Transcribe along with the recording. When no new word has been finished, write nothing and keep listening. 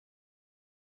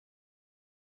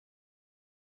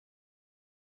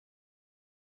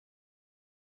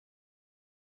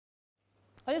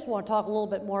I just want to talk a little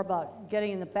bit more about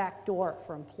getting in the back door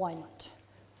for employment.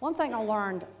 One thing I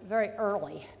learned very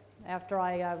early after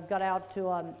I got out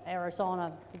to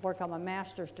Arizona to work on my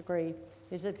master's degree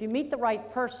is if you meet the right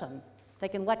person, they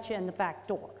can let you in the back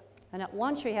door. And at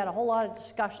lunch we had a whole lot of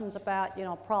discussions about,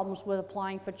 problems with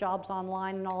applying for jobs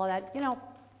online and all of that.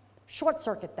 Short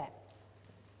circuit that.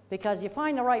 Because you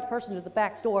find the right person at the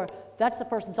back door, that's the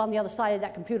person that's on the other side of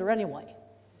that computer anyway.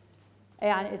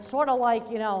 And it's sort of like,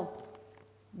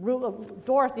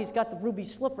 Dorothy's got the ruby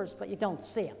slippers, but you don't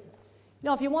see them.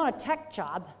 If you want a tech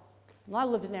job, when I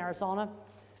lived in Arizona,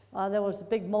 there was a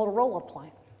big Motorola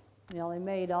plant. They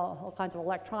made all kinds of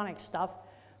electronic stuff.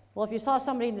 Well, if you saw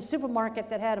somebody in the supermarket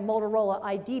that had a Motorola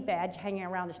ID badge hanging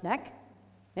around his neck,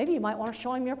 maybe you might want to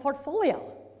show him your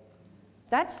portfolio.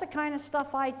 That's the kind of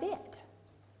stuff I did.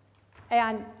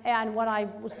 And when I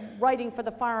was writing for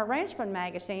the Farmer Ranchman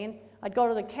magazine, I'd go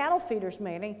to the cattle feeders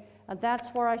meeting, and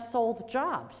that's where I sold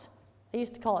jobs. I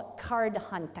used to call it card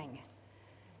hunting.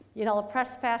 The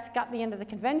press pass got me into the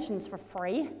conventions for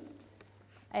free,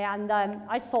 and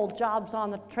I sold jobs on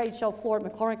the trade show floor at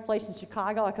McCormick Place in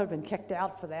Chicago. I could have been kicked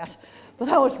out for that, but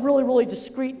I was really, really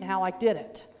discreet in how I did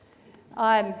it.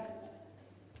 When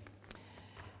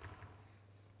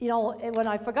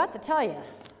I forgot to tell you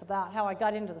about how I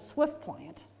got into the Swift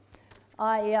plant,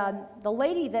 the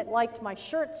lady that liked my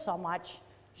shirt so much,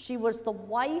 she was the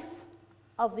wife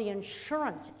of the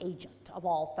insurance agent, of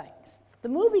all things. The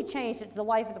movie changed it to the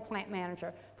wife of the plant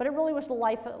manager, but it really was the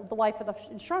wife of the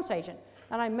insurance agent.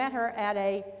 And I met her at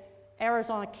a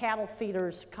Arizona cattle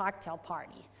feeders cocktail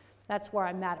party. That's where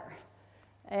I met her.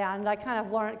 And I kind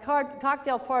of learned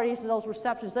cocktail parties and those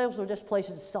receptions, those were just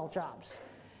places to sell jobs.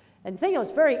 And the thing that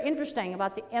was very interesting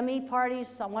about the Emmy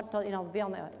parties, I went to be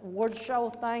on the award show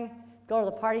thing, go to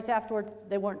the parties afterward,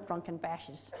 they weren't drunken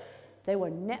bashes. They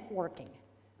were networking.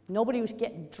 Nobody was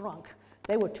getting drunk.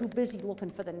 They were too busy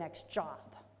looking for the next job.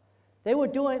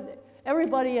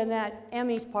 Everybody in that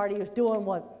Emmys party was doing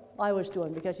what I was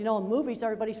doing because, in movies,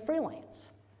 everybody's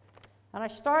freelance. And I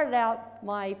started out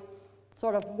my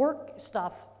sort of work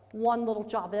stuff one little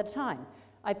job at a time.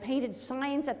 I painted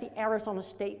signs at the Arizona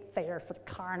State Fair for the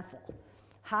carnival.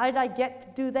 How did I get to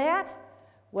do that?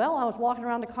 Well, I was walking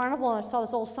around the carnival and I saw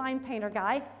this old sign painter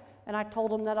guy, and I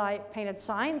told him that I painted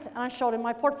signs, and I showed him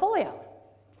my portfolio.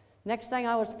 Next thing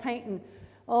I was painting,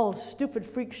 stupid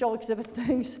freak show exhibit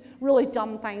things, really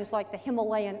dumb things like the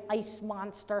Himalayan ice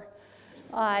monster,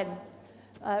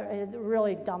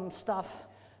 really dumb stuff.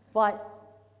 But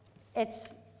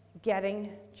it's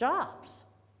getting jobs.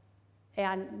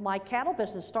 And my cattle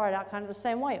business started out kind of the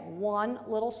same way, one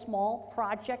little small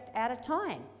project at a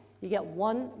time. You get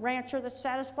one rancher that's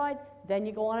satisfied, then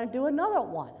you go on and do another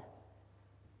one.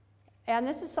 And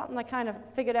this is something I kind of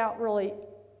figured out really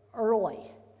early.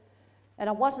 And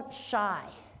I wasn't shy.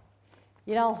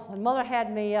 My mother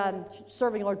had me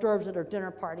serving hors d'oeuvres at her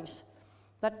dinner parties.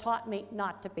 That taught me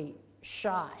not to be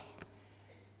shy.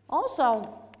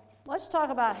 Also, let's talk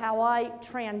about how I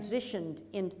transitioned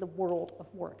into the world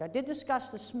of work. I did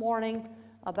discuss this morning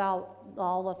about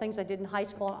all the things I did in high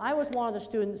school. And I was one of the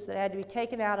students that had to be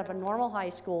taken out of a normal high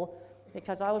school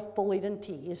because I was bullied and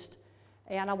teased,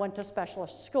 and I went to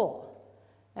specialist school.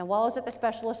 And while I was at the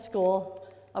specialist school,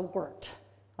 I worked.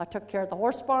 I took care of the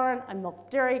horse barn, I milked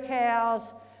dairy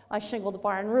cows, I shingled the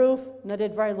barn roof, and I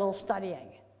did very little studying.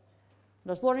 I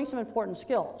was learning some important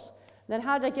skills. Then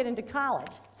how did I get into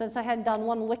college, since I hadn't done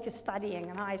one lick of studying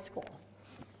in high school?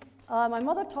 My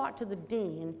mother talked to the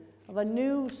dean of a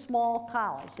new small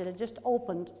college that had just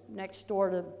opened next door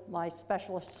to my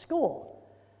specialist school.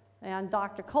 And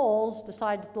Dr. Coles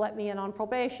decided to let me in on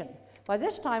probation. By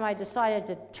this time, I decided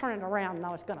to turn it around and I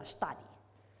was going to study.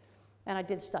 And I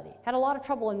did study. Had a lot of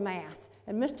trouble in math.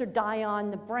 And Mr. Dion,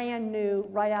 the brand new,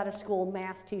 right out of school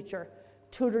math teacher,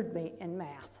 tutored me in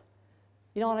math.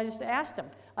 And I just asked him.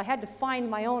 I had to find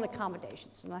my own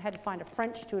accommodations. And I had to find a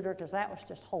French tutor because that was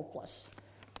just hopeless.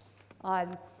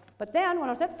 But then, when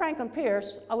I was at Franklin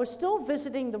Pierce, I was still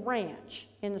visiting the ranch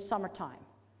in the summertime.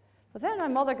 But then my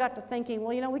mother got to thinking,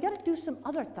 well, we got to do some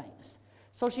other things.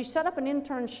 So she set up an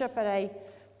internship at a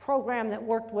program that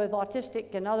worked with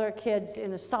autistic and other kids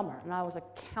in the summer, and I was a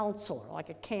counselor, like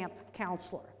a camp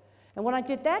counselor. And when I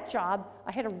did that job,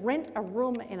 I had to rent a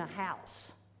room in a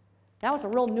house. That was a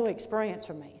real new experience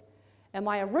for me. And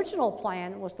my original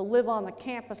plan was to live on the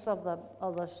campus of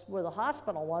where the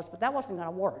hospital was, but that wasn't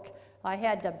going to work. I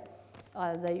had to,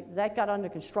 that got under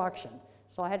construction,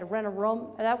 so I had to rent a room,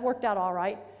 and that worked out all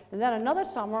right. And then another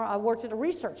summer, I worked at a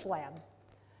research lab,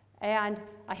 and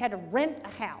I had to rent a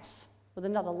house with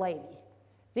another lady.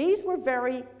 These were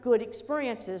very good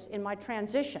experiences in my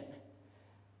transition.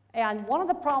 And one of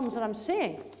the problems that I'm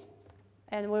seeing,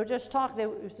 and we were just talking,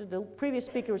 the previous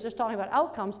speaker was just talking about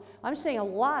outcomes, I'm seeing a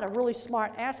lot of really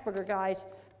smart Asperger guys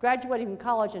graduating from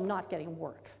college and not getting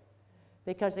work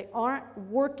because they aren't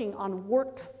working on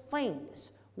work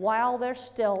things while they're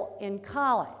still in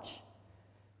college.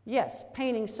 Yes,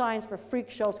 painting signs for freak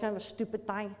shows is kind of a stupid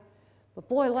thing, but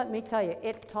boy, let me tell you,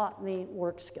 it taught me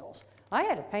work skills. I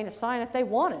had to paint a sign if they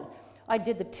wanted. I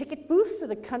did the ticket booth for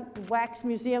the Wax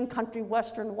Museum, Country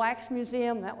Western Wax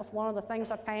Museum. That was one of the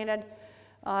things I painted.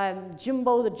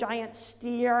 Jimbo the Giant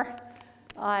Steer.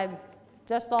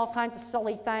 Just all kinds of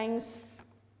silly things.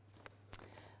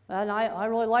 And I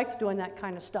really liked doing that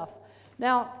kind of stuff.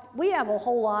 Now, we have a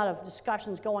whole lot of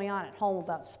discussions going on at home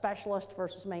about specialist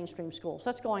versus mainstream schools.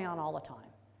 That's going on all the time.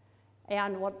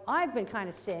 And what I've been kind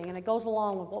of seeing, and it goes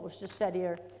along with what was just said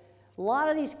here, a lot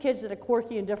of these kids that are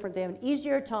quirky and different, they have an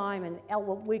easier time in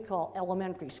what we call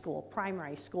elementary school,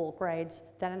 primary school grades,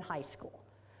 than in high school.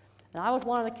 And I was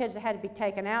one of the kids that had to be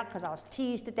taken out because I was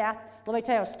teased to death. Let me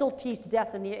tell you, I was still teased to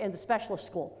death in the specialist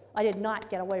school. I did not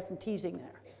get away from teasing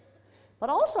there. But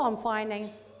also I'm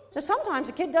finding that sometimes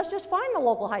a kid does just fine in the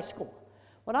local high school.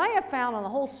 What I have found on the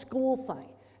whole school thing,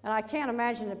 and I can't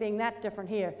imagine it being that different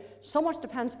here, so much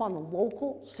depends upon the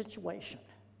local situation.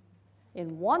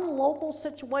 In one local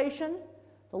situation,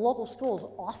 the local school is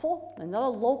awful. In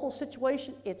another local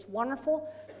situation, it's wonderful.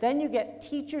 Then you get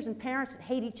teachers and parents that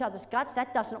hate each other's guts.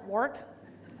 That doesn't work.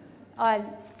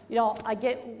 You know,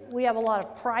 we have a lot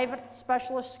of private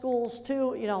specialist schools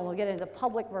too. You know, we'll get into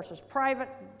public versus private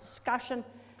discussion,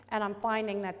 and I'm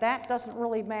finding that that doesn't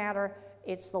really matter.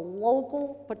 It's the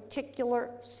local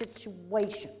particular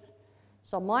situation.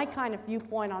 So my kind of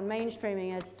viewpoint on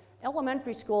mainstreaming is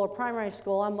elementary school or primary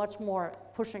school, I'm much more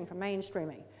pushing for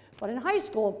mainstreaming. But in high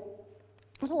school,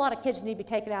 there's a lot of kids that need to be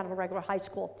taken out of a regular high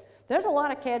school. There's a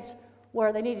lot of kids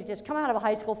where they need to just come out of a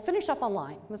high school, finish up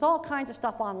online. There's all kinds of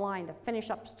stuff online to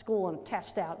finish up school and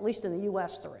test out, at least in the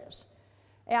US there is.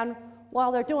 And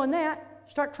while they're doing that,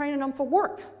 start training them for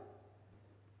work.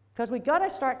 Because we gotta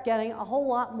start getting a whole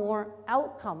lot more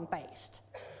outcome-based.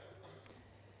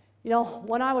 You know,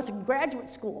 when I was in graduate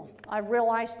school, I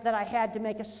realized that I had to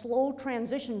make a slow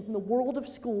transition from the world of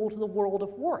school to the world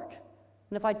of work.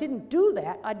 And if I didn't do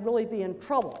that, I'd really be in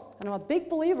trouble. And I'm a big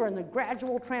believer in the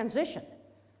gradual transition.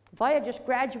 If I had just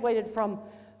graduated from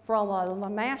my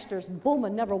master's and boom,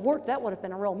 and never worked, that would have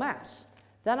been a real mess.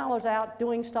 Then I was out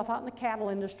doing stuff out in the cattle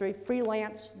industry,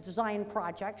 freelance design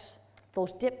projects.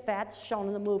 Those dip fats shown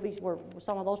in the movies were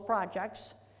some of those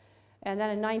projects. And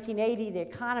then in 1980, the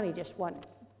economy just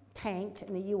tanked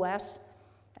in the US,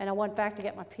 and I went back to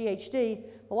get my PhD.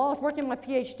 But while I was working my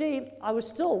PhD, I was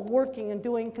still working and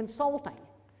doing consulting.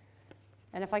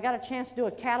 And if I got a chance to do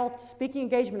a cattle speaking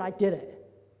engagement, I did it.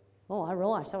 Oh, I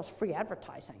realized that was free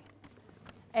advertising.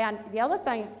 And the other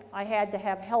thing I had to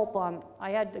have help on,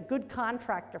 I had a good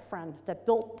contractor friend that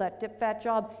built that dip fat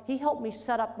job. He helped me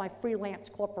set up my freelance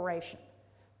corporation.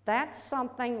 That's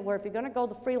something where if you're going to go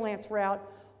the freelance route,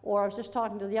 or I was just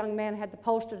talking to the young man who had the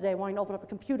poster today wanting to open up a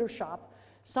computer shop,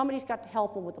 somebody's got to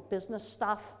help him with the business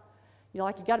stuff. You know,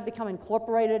 like you got to become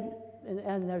incorporated,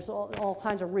 and there's all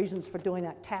kinds of reasons for doing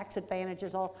that, tax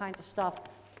advantages, all kinds of stuff.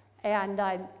 And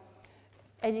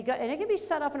it can be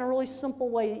set up in a really simple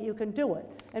way that you can do it.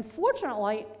 And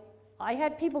fortunately, I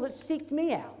had people that seeked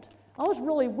me out. I was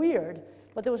really weird,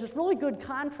 but there was this really good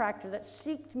contractor that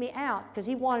seeked me out because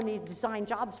he wanted me to design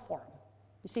jobs for him.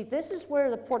 You see, this is where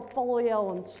the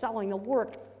portfolio and selling the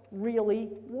work really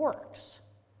works.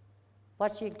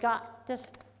 But you got to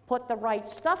put the right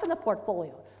stuff in the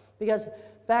portfolio. Because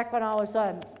back when I was,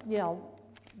 you know,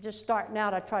 just starting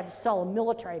out, I tried to sell a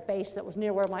military base that was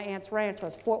near where my aunt's ranch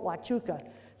was, Fort Huachuca,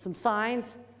 some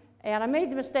signs. And I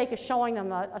made the mistake of showing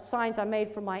them signs I made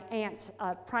for my aunt's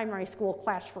primary school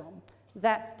classroom.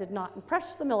 That did not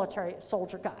impress the military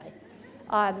soldier guy.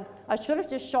 I should have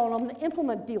just shown them the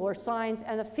implement dealer signs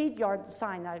and the feed yard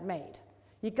sign I'd made.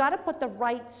 You got to put the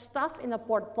right stuff in the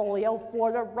portfolio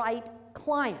for the right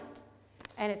client.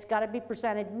 And it's got to be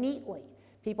presented neatly.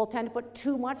 People tend to put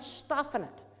too much stuff in it.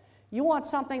 You want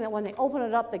something that when they open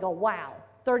it up, they go, wow,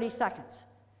 30 seconds.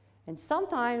 And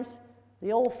sometimes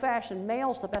the old-fashioned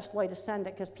mail's the best way to send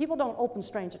it because people don't open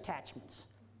strange attachments.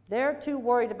 They're too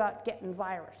worried about getting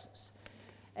viruses.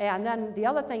 And then the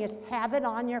other thing is have it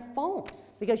on your phone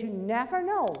because you never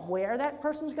know where that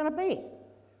person's going to be.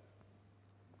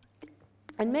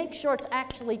 And make sure it's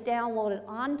actually downloaded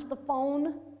onto the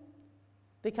phone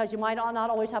because you might not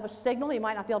always have a signal. You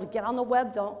might not be able to get on the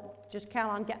web. Don't just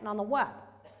count on getting on the web.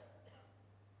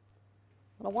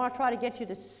 But I want to try to get you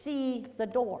to see the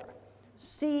door,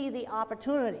 see the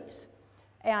opportunities.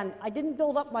 And I didn't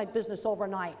build up my business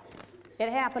overnight. It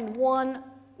happened one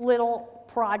little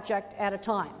project at a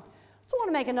time. So I want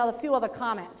to make a few other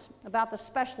comments about the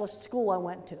specialist school I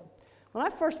went to. When I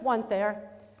first went there,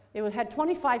 it had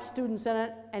 25 students in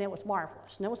it, and it was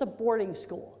marvelous. And it was a boarding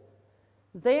school.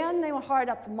 Then they were hard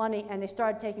up for money, and they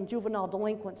started taking juvenile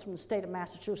delinquents from the state of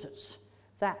Massachusetts.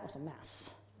 That was a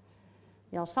mess.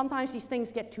 You know, sometimes these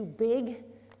things get too big,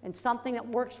 and something that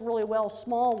works really well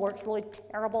small works really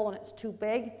terrible when it's too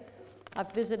big.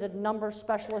 I've visited a number of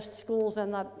specialist schools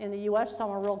in the U.S. Some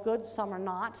are real good, some are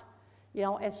not. You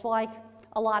know, it's like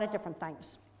a lot of different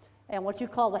things. And what you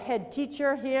call the head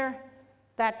teacher here,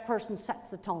 that person sets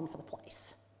the tone for the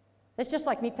place. It's just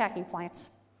like meatpacking plants.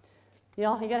 You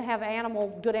know, you're going to have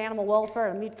good animal welfare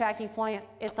at a meatpacking plant.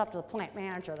 It's up to the plant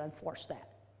manager to enforce that.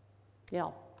 You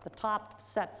know, the top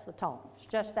sets the tone. It's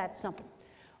just that simple.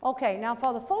 Okay, now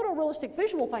for the photorealistic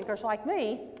visual thinkers like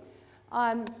me,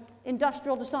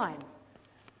 industrial design.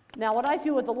 Now what I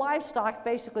do with the livestock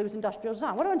basically was industrial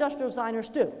design. What do industrial designers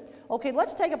do? Okay,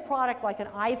 let's take a product like an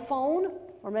iPhone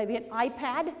or maybe an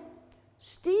iPad.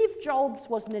 Steve Jobs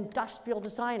was an industrial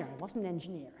designer, he wasn't an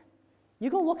engineer. You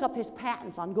go look up his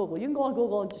patents on Google. You can go on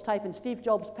Google and just type in Steve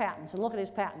Jobs patents and look at his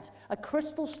patents. A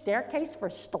crystal staircase for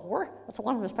a store, that's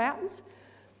one of his patents.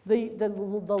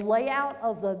 The layout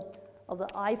of the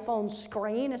iPhone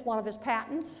screen is one of his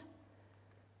patents.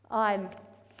 And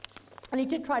he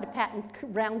did try to patent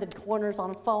rounded corners on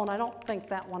a phone. I don't think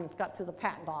that one got through the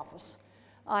patent office.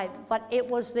 But it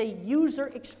was the user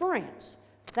experience.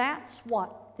 That's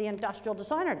what the industrial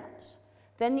designer does.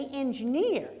 Then the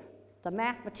engineer, the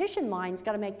mathematician mind's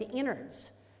got to make the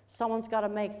innards. Someone's got to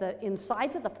make the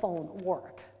insides of the phone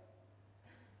work.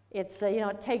 It's, you know,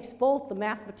 it takes both the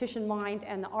mathematician mind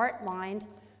and the art mind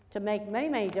to make many,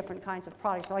 many different kinds of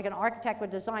products. So like an architect would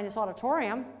design this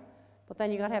auditorium, but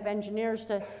then you got to have engineers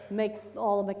to make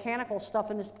all the mechanical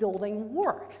stuff in this building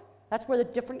work. That's where the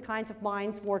different kinds of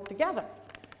minds work together.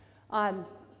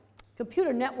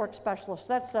 Computer network specialist,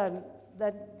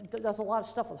 that does a lot of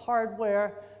stuff with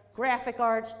hardware, graphic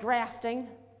arts, drafting,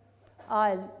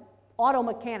 auto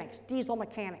mechanics, diesel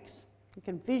mechanics. You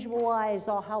can visualize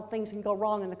how things can go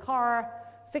wrong in the car,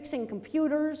 fixing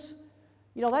computers.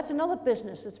 You know, that's another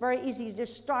business. It's very easy to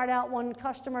just start out one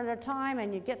customer at a time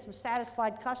and you get some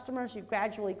satisfied customers, you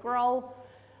gradually grow.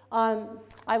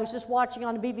 I was just watching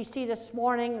on the BBC this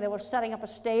morning, they were setting up a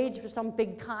stage for some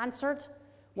big concert.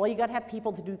 Well, you got to have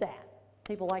people to do that.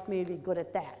 People like me to be good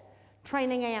at that.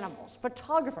 Training animals,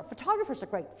 photographer. Photographer's a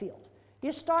great field.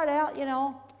 You start out, you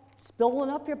know, it's building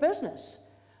up your business.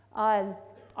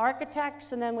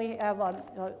 Architects, and then we have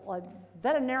a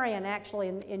veterinarian.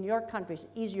 Actually in your country is an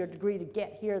easier degree to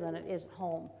get here than it is at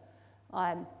home.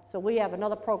 So we have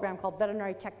another program called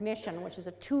veterinary technician, which is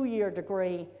a 2-year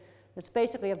degree. It's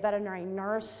basically a veterinary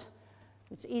nurse.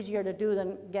 It's easier to do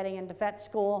than getting into vet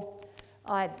school.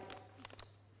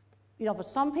 You know, for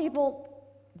some people,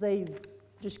 they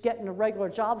just get into regular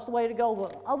jobs the way to go,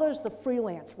 but others, the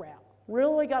freelance route.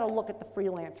 Really got to look at the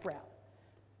freelance route,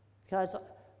 because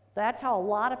that's how a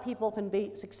lot of people can be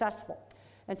successful.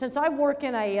 And since I work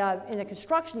in the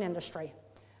construction industry,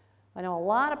 I know a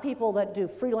lot of people that do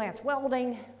freelance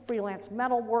welding, freelance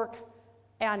metal work,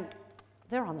 and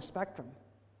they're on the spectrum.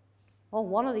 Oh,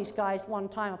 one of these guys, one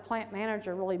time, a plant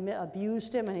manager really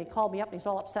abused him, and he called me up and he's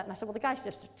all upset, and I said, well, the guy's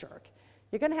just a jerk.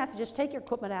 You're going to have to just take your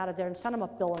equipment out of there and send him a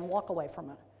bill and walk away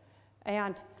from it.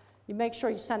 And you make sure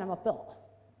you send him a bill.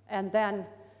 And then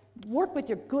work with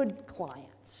your good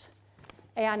clients.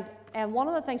 And one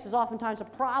of the things that's oftentimes a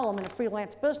problem in a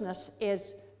freelance business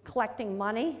is collecting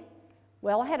money.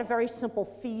 Well, I had a very simple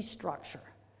fee structure.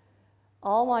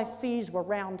 All my fees were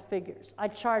round figures. I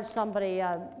charged somebody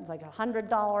like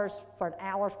 $100 for an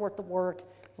hour's worth of work.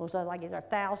 It was like either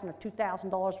 $1,000 or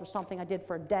 $2,000 for something I did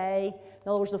for a day. In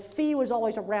other words, the fee was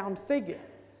always a round figure.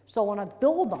 So when I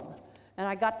billed them and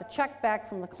I got the check back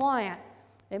from the client,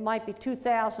 it might be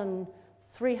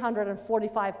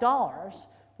 $2,345.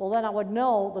 Well, then I would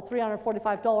know the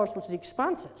 $345 was the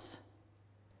expenses.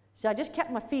 See, I just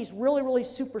kept my fees really, really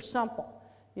super simple.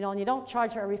 You know, and you don't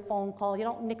charge for every phone call. You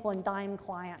don't nickel and dime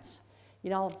clients.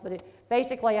 You know, but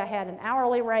basically I had an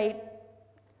hourly rate.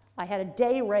 I had a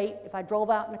day rate if I drove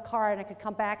out in a car and I could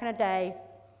come back in a day.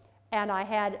 And I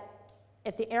had,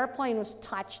 if the airplane was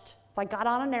touched, if I got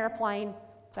on an airplane,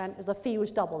 then the fee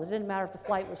was doubled. It didn't matter if the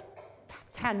flight was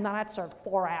 10 minutes or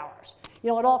 4 hours. You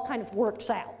know, it all kind of works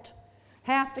out.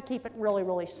 Have to keep it really,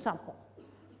 really simple.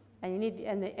 And you need,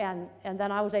 and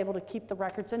then I was able to keep the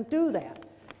records and do that.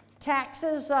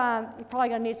 Taxes, you're probably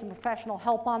going to need some professional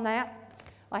help on that.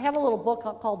 I have a little book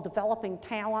called Developing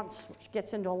Talents, which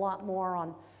gets into a lot more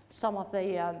on some of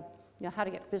the you know, how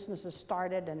to get businesses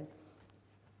started,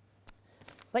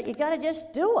 but you got to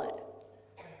just do it.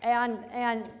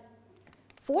 And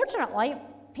fortunately,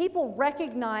 people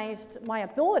recognized my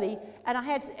ability,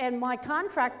 and my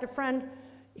contractor friend,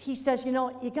 he says, you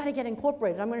know, you got to get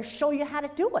incorporated. I'm going to show you how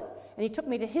to do it. And he took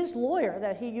me to his lawyer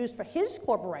that he used for his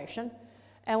corporation,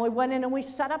 and we went in and we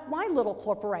set up my little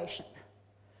corporation.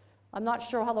 I'm not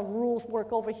sure how the rules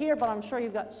work over here, but I'm sure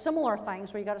you've got similar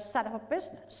things where you got to set up a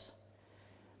business.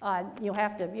 You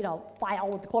have to, you know, file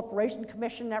with the Corporation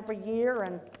Commission every year,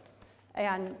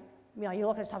 and you know, you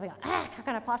look at stuff and go, how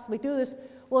can I possibly do this?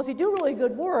 Well, if you do really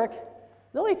good work,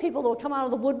 there'll be people that will come out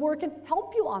of the woodwork and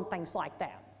help you on things like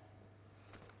that.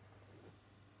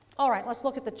 All right, let's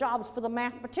look at the jobs for the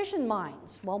mathematician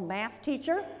minds. Well, math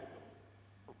teacher.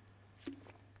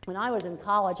 When I was in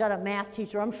college, I had a math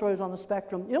teacher, I'm sure he was on the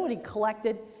spectrum. You know what he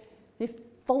collected?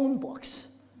 Phone books.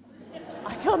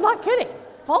 I'm not kidding,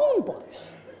 phone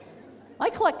books. I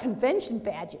collect convention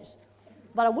badges,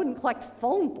 but I wouldn't collect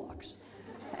phone books.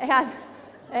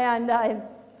 And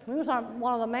he was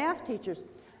one of the math teachers.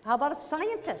 How about a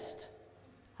scientist?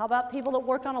 How about people that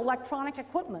work on electronic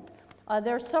equipment?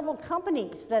 There are several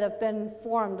companies that have been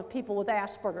formed of people with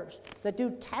Asperger's that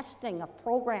do testing of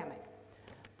programming.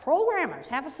 Programmers,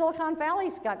 half of Silicon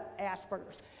Valley's got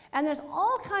Asperger's. And there's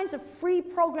all kinds of free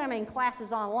programming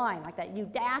classes online, like that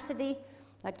Udacity,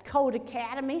 that Code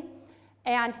Academy,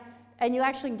 and you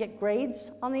actually can get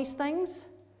grades on these things.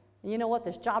 And you know what?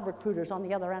 There's job recruiters on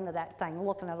the other end of that thing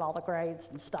looking at all the grades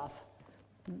and stuff.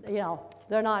 You know,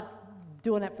 they're not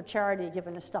doing it for charity,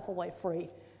 giving this stuff away free.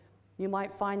 You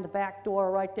might find the back door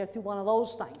right there through one of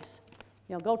those things.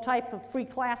 You know, go type of free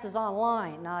classes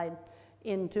online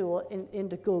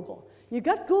into Google. You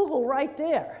got Google right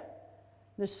there.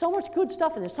 There's so much good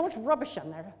stuff and there's so much rubbish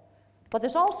in there, but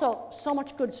there's also so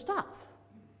much good stuff,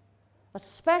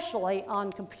 especially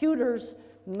on computers,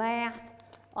 math,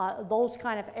 those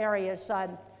kind of areas.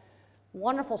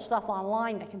 Wonderful stuff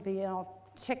online that can be, you know,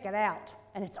 check it out,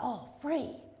 and it's all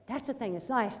free. That's the thing that's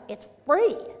nice. It's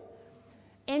free.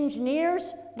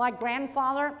 Engineers, my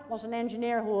grandfather was an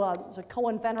engineer who was a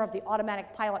co-inventor of the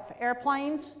automatic pilot for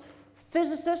airplanes.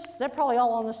 Physicists, they're probably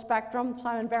all on the spectrum.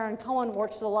 Simon Baron-Cohen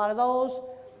works with a lot of those.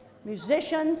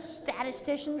 Musicians,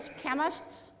 statisticians,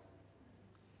 chemists.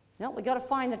 You know, we got to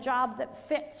find the job that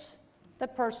fits the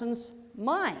person's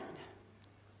mind.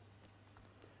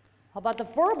 How about the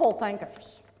verbal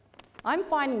thinkers? I'm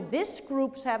finding this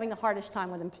group's having the hardest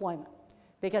time with employment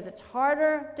because it's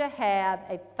harder to have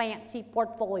a fancy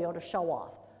portfolio to show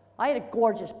off. I had a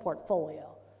gorgeous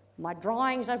portfolio. My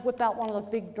drawings, I'd whip out one of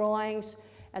the big drawings,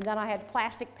 and then I had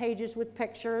plastic pages with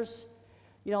pictures,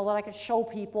 you know, that I could show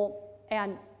people,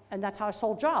 and that's how I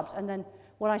sold jobs. And then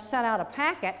when I sent out a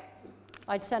packet,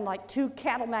 I'd send like 2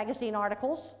 cattle magazine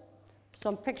articles,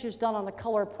 some pictures done on the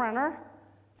color printer,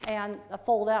 and a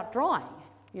fold-out drawing.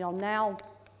 You know, now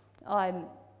I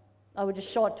would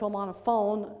just show it to them on a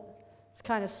phone. It's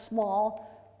kind of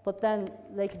small, but then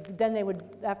they would,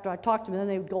 after I talked to them, then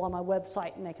they would go on my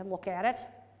website and they can look at it.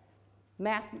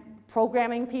 Math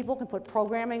programming people can put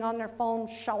programming on their phone,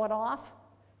 show it off.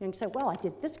 You can say, well, I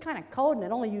did this kind of code and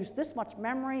it only used this much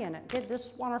memory and it did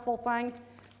this wonderful thing,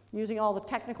 using all the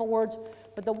technical words.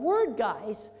 But the word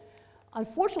guys,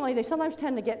 unfortunately, they sometimes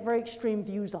tend to get very extreme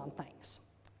views on things.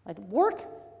 At work,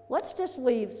 let's just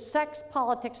leave sex,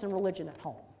 politics, and religion at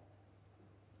home.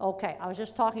 Okay, I was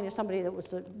just talking to somebody that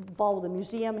was involved with a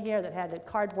museum here that had a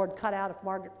cardboard cutout of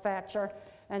Margaret Thatcher,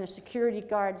 and the security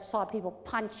guard saw people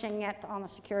punching it on the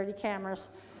security cameras.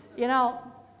 You know,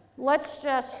 let's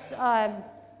just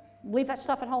leave that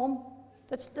stuff at home.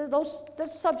 Those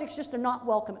subjects just are not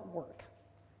welcome at work.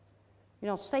 You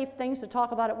know, safe things to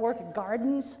talk about at work: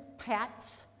 gardens,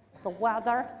 pets, the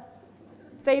weather,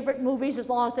 favorite movies, as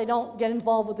long as they don't get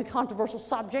involved with the controversial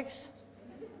subjects.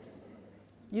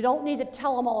 You don't need to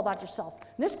tell them all about yourself.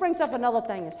 And this brings up another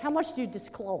thing, is how much do you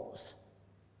disclose?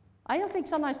 I don't think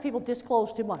sometimes people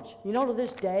disclose too much. You know, to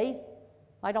this day,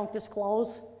 I don't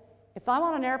disclose. If I'm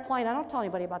on an airplane, I don't tell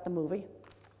anybody about the movie.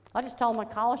 I just tell my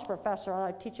college professor.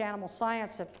 I teach animal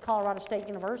science at Colorado State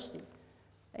University,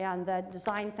 and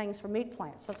design things for meat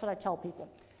plants. That's what I tell people.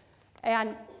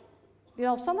 And you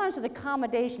know, sometimes with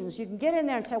accommodations, you can get in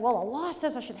there and say, well, the law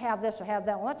says I should have this or have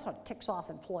that. Well, that's what ticks off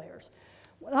employers.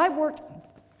 When I worked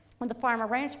with the Farmer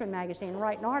Ranchman magazine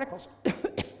writing articles,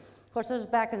 of course, this is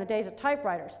back in the days of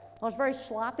typewriters, I was very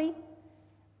sloppy,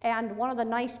 and one of the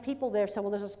nice people there said, well,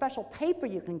 there's a special paper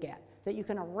you can get that you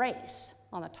can erase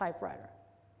on the typewriter.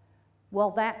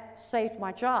 Well, that saved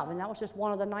my job, and that was just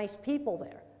one of the nice people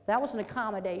there. That was an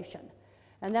accommodation.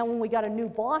 And then when we got a new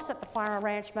boss at the Farmer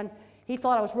Ranchman, he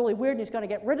thought I was really weird and he's going to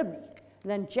get rid of me. And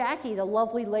then Jackie, the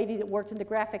lovely lady that worked in the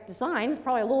graphic design, is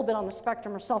probably a little bit on the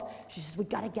spectrum herself. She says, we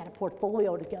got to get a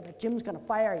portfolio together. Jim's going to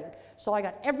fire you. So I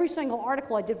got every single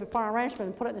article I did for Farm Ranchman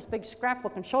and put it in this big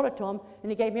scrapbook and showed it to him,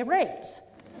 and he gave me a raise.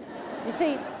 You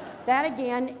see, that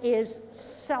again is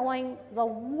selling the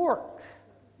work.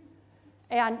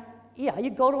 And yeah, you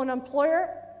go to an employer,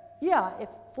 yeah, if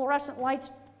fluorescent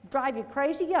lights drive you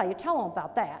crazy, yeah, you tell them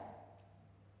about that.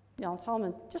 You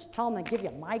know, just tell them they give you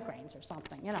migraines or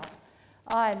something, you know.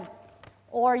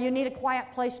 Or you need a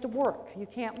quiet place to work. You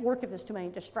can't work if there's too many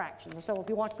distractions. So if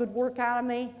you want good work out of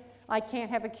me, I can't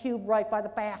have a cube right by the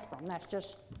bathroom. That's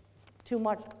just too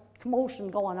much commotion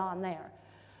going on there.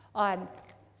 I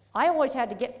always had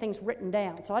to get things written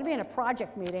down. So I'd be in a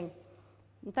project meeting.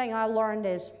 The thing I learned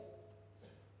is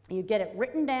you get it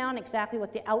written down exactly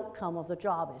what the outcome of the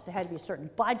job is. There had to be a certain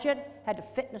budget, had to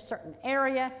fit in a certain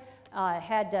area,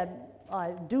 had to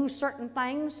do certain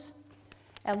things.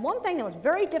 And one thing that was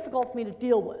very difficult for me to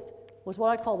deal with was what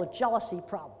I call the jealousy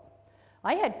problem.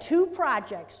 I had 2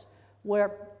 projects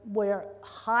where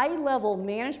high-level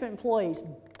management employees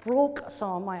broke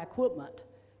some of my equipment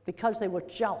because they were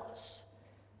jealous.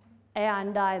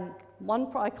 And I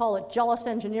call it jealous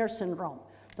engineer syndrome.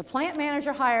 The plant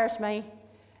manager hires me,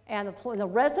 and the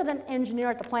resident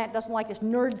engineer at the plant doesn't like this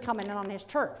nerd coming in on his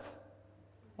turf.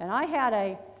 And I had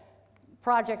a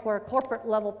project where a corporate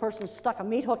level person stuck a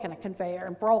meat hook in a conveyor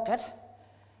and broke it.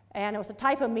 And it was a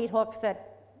type of meat hook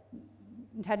that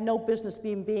had no business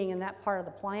being in that part of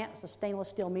the plant. It was a stainless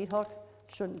steel meat hook.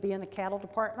 Shouldn't be in the cattle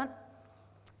department.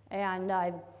 And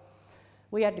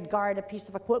we had to guard a piece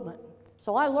of equipment.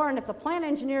 So I learned if the plant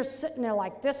engineer's sitting there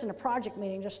like this in a project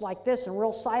meeting, just like this, and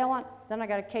real silent, then I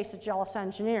got a case of jealous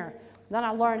engineer. Then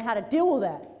I learned how to deal with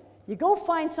that. You go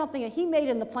find something that he made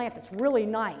in the plant that's really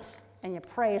nice, and you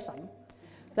praise him.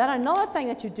 Then another thing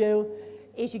that you do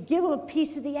is you give him a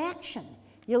piece of the action.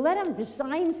 You let him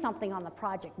design something on the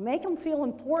project, make him feel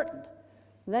important.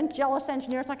 And then jealous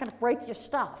engineer's not going to break your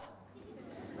stuff.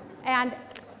 And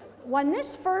when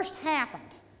this first happened,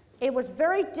 it was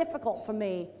very difficult for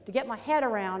me to get my head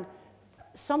around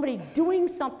somebody doing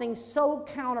something so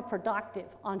counterproductive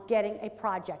on getting a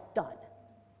project done.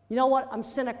 You know what? I'm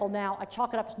cynical now. I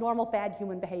chalk it up as normal bad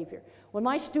human behavior. When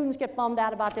my students get bummed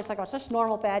out about this, I go, it's just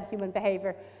normal bad human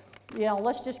behavior. You know,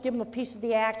 let's just give them a piece of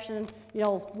the action, you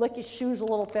know, lick his shoes a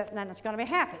little bit, and then it's going to be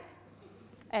happy.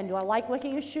 And do I like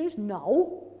licking his shoes?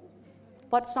 No.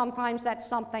 But sometimes that's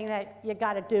something that you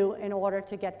got to do in order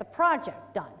to get the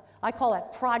project done. I call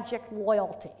that project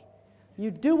loyalty. You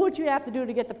do what you have to do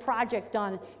to get the project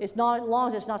done, as long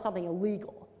as it's not something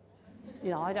illegal. You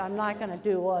know, I'm not going to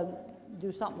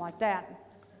do something like that.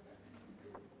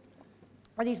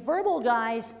 For these verbal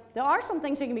guys, there are some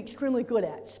things they can be extremely good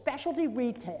at. Specialty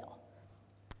retail.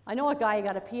 I know a guy who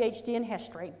got a PhD in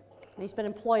history, and he's been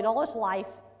employed all his life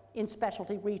in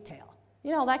specialty retail.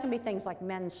 You know, that can be things like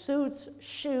men's suits,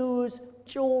 shoes,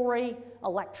 jewelry,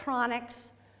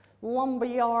 electronics,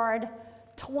 lumberyard,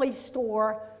 toy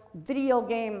store, video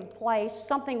game place,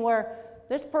 something where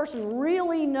this person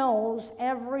really knows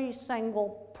every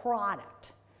single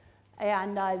product.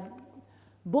 And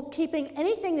bookkeeping,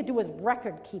 anything to do with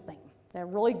record keeping, they're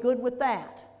really good with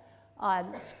that.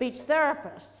 Speech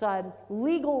therapists,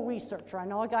 legal researcher, I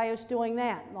know a guy who's doing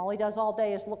that. All he does all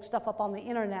day is look stuff up on the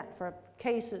internet for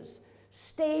cases.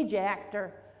 Stage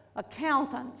actor,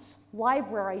 accountants,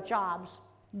 library jobs,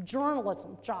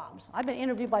 journalism jobs. I've been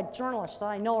interviewed by journalists that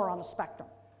I know are on the spectrum.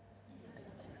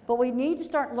 But we need to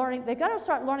start learning, they've got to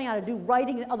start learning how to do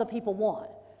writing that other people want.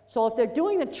 So if they're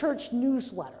doing the church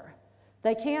newsletter,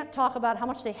 they can't talk about how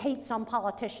much they hate some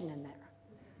politician in there.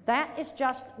 That is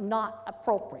just not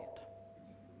appropriate.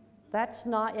 That's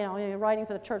not, you know, you're writing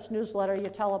for the church newsletter, you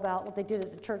tell about what they did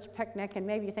at the church picnic, and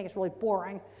maybe you think it's really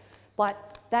boring,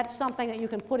 but that's something that you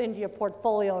can put into your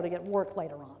portfolio to get work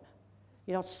later on.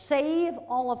 You know, save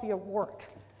all of your work.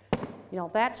 You know,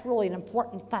 that's really an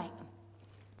important thing.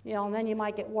 You know, and then you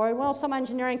might get worried, well, some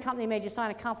engineering company made you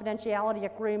sign a confidentiality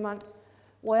agreement.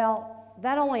 Well,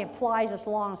 that only applies as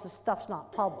long as the stuff's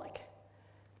not public.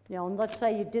 You know, and let's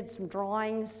say you did some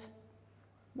drawings.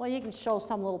 Well, you can show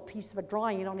some little piece of a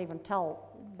drawing, you don't even tell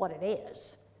what it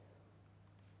is.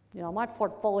 You know, my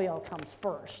portfolio comes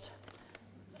first.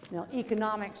 You know,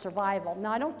 economic survival.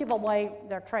 Now, I don't give away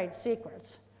their trade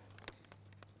secrets.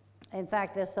 In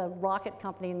fact, there's a rocket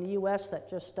company in the US that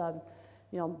just,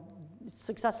 you know,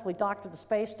 successfully docked to the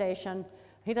space station.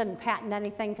 He doesn't patent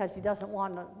anything because he doesn't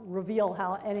want to reveal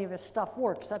how any of his stuff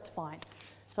works. That's fine.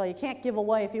 So you can't give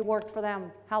away, if you worked for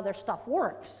them, how their stuff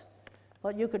works.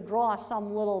 But you could draw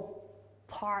some little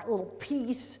part, little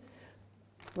piece,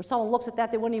 When someone looks at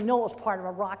that, they wouldn't even know it was part of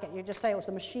a rocket. You just say it was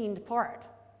a machined part.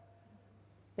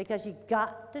 Because you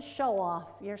got to show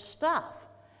off your stuff.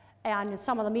 And in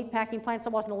some of the meatpacking plants, I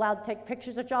wasn't allowed to take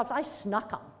pictures of jobs. I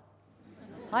snuck them.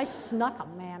 I snuck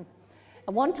them, man.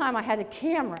 And one time I had a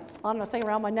camera on the thing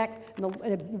around my neck, and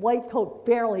the white coat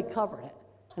barely covered it.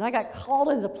 And I got called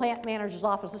into the plant manager's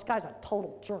office. This guy's a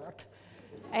total jerk.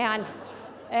 And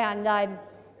I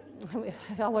would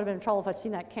have been in trouble if I'd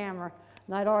seen that camera,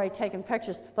 and I'd already taken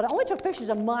pictures. But I only took pictures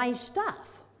of my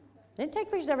stuff. I didn't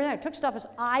take pictures of everything. I took stuff as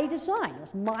I designed. It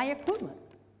was my equipment.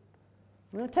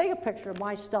 I'm going to take a picture of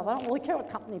my stuff. I don't really care what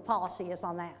company policy is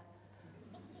on that.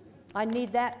 I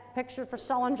need that picture for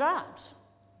selling jobs.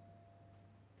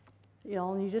 You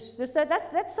know, and you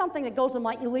that's something that goes in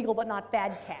my illegal but not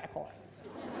bad category.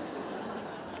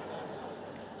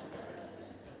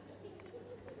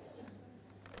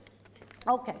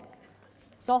 Okay,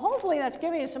 so hopefully that's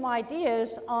giving you some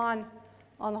ideas on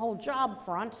the whole job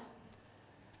front.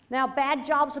 Now, bad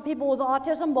jobs for people with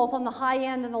autism, both on the high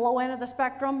end and the low end of the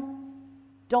spectrum,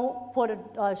 don't put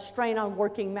a strain on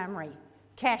working memory.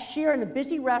 Cashier in a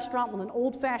busy restaurant with an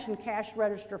old-fashioned cash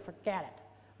register, forget it.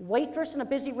 Waitress in a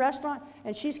busy restaurant,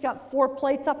 and she's got 4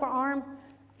 plates up her arm,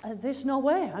 there's no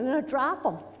way, I'm going to drop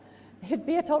them. It'd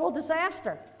be a total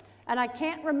disaster. And I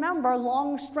can't remember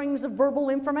long strings of verbal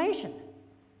information.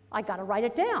 I got to write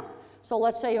it down. So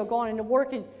let's say you're going into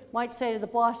work and might say to the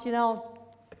boss, you know,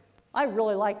 I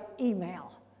really like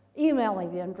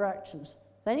emailing the directions.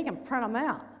 Then you can print them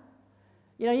out.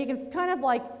 You know, you can kind of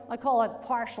like, I call it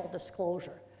partial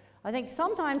disclosure. I think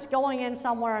sometimes going in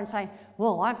somewhere and saying,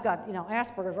 well, I've got, you know,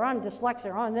 Asperger's, or I'm dyslexic,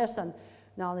 or I'm this, and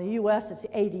now in the US it's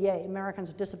the ADA, Americans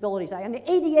with Disabilities Act, and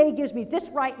the ADA gives me this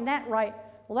right and that right.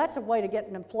 Well, that's a way to get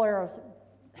an employer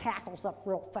hackles up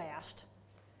real fast.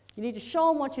 You need to show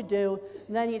them what you do,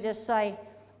 and then you just say,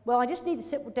 well, I just need to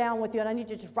sit down with you, and I need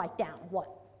to just write down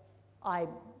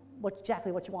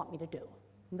exactly what you want me to do.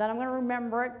 And then I'm going to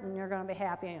remember it, and you're going to be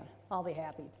happy, and I'll be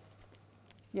happy.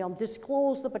 You know,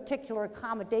 disclose the particular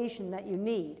accommodation that you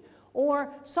need.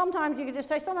 Or sometimes you can just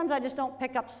say, sometimes I just don't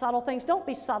pick up subtle things. Don't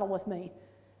be subtle with me.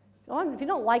 If you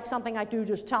don't like something I do,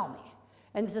 just tell me.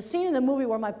 And there's a scene in the movie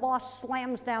where my boss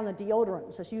slams down the deodorant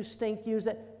and says, you stink, use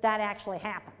it. That actually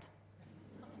happened.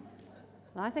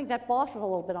 And I think that boss is a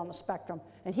little bit on the spectrum.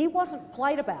 And he wasn't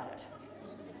polite about it.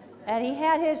 And he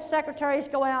had his secretaries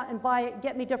go out and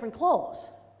get me different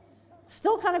clothes.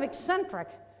 Still kind of eccentric,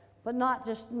 but not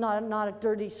a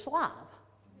dirty slob.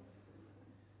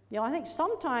 You know, I think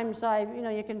sometimes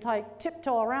you can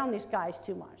tiptoe around these guys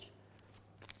too much.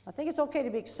 I think it's okay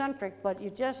to be eccentric, but you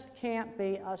just can't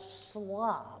be a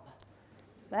slob.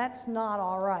 That's not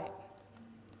all right.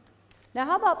 Now,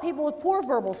 how about people with poor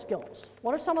verbal skills?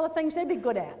 What are some of the things they'd be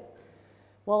good at?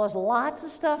 Well, there's lots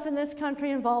of stuff in this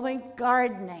country involving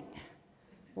gardening.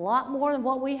 A lot more than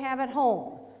what we have at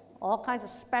home. All kinds of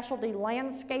specialty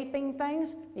landscaping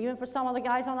things, even for some of the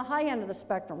guys on the high end of the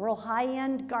spectrum, real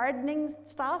high-end gardening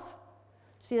stuff.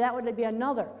 See, that would be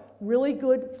another really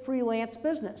good freelance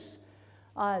business.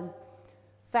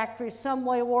 Factory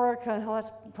assembly work,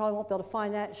 probably won't be able to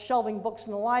find that, shelving books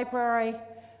in the library.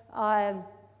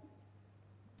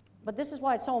 But this is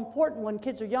why it's so important when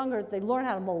kids are younger that they learn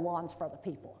how to mow lawns for other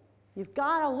people. You've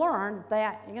got to learn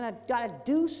that you're got to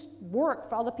do work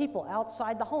for other people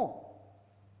outside the home.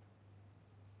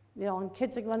 You know, and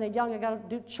kids, when they're young, they got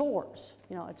to do chores.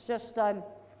 You know, it's just,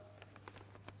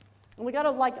 we got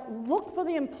to look for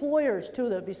the employers too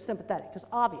that would be sympathetic, because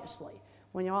obviously,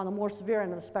 when you're on the more severe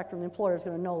end of the spectrum, the employer is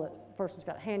going to know that the person's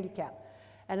got a handicap.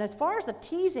 And as far as the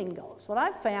teasing goes, what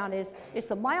I've found is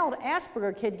the mild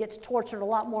Asperger kid gets tortured a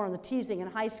lot more in the teasing in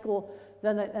high school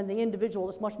than the individual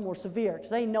that's much more severe, because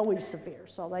they know he's severe,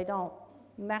 so they don't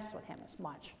mess with him as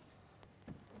much.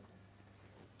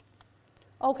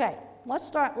 Okay, let's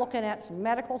start looking at some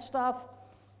medical stuff.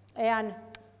 And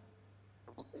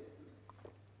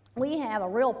we have a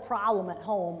real problem at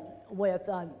home with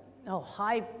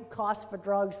high cost for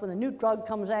drugs. When the new drug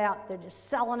comes out, they're just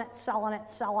selling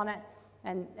it,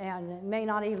 and it may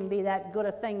not even be that good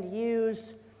a thing to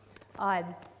use.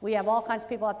 We have all kinds of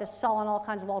people out there selling all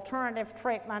kinds of alternative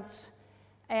treatments.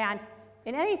 And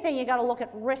in anything, you got to look at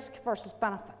risk versus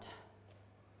benefit.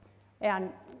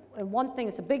 And one thing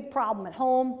that's a big problem at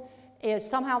home is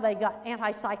somehow they got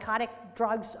antipsychotic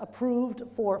drugs approved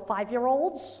for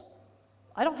 5-year-olds.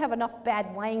 I don't have enough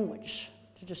bad language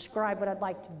to describe what I'd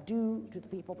like to do to the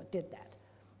people that did that,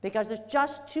 because there's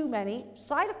just too many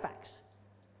side effects,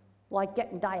 like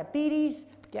getting diabetes,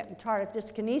 getting tardive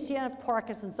dyskinesia,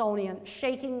 Parkinsonian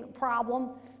shaking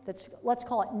problem. That's, let's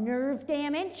call it nerve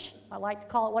damage. I like to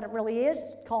call it what it really is.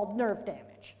 It's called nerve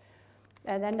damage.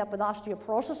 and end up with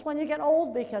osteoporosis when you get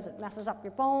old because it messes up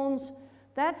your bones.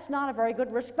 That's not a very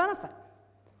good risk-benefit.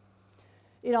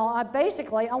 You know, I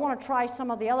want to try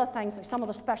some of the other things, like some of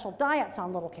the special diets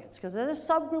on little kids, because there's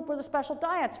a subgroup where the special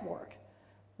diets work.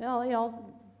 You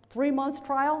know, 3-month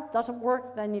trial, doesn't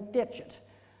work, then you ditch it.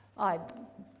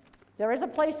 There is a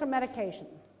place for medication.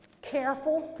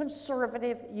 Careful,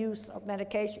 conservative use of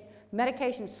medication.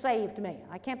 Medication saved me.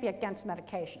 I can't be against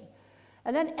medication.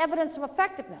 And then evidence of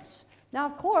effectiveness. Now,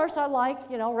 of course, I like,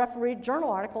 you know, refereed journal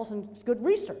articles and good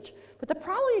research. But the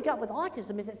problem you got with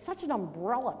autism is it's such an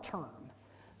umbrella term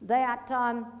that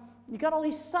you got all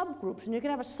these subgroups, and you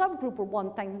can have a subgroup where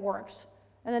one thing works,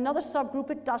 and another subgroup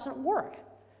it doesn't work.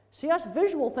 See, us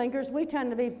visual thinkers, we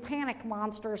tend to be panic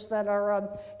monsters that are,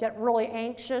 get really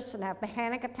anxious and have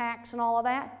panic attacks and all of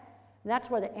that. And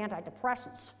that's where the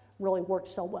antidepressants really work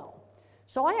so well.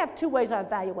 So I have 2 ways I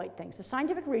evaluate things, the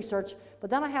scientific research, but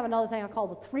then I have another thing I call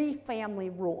the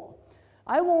 3-family rule.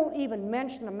 I won't even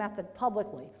mention the method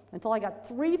publicly until I got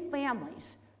 3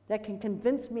 families that can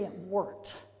convince me it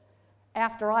worked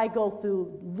after I go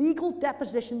through legal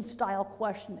deposition style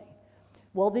questioning.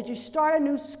 Well, did you start a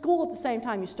new school at the same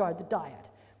time you started the diet?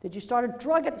 Did you start a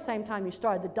drug at the same time you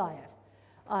started the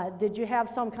diet? Did you have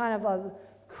some kind of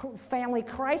a family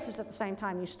crisis at the same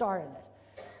time you started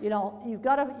it? You know, you've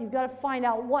got to find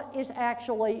out what is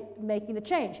actually making the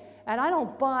change. And I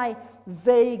don't buy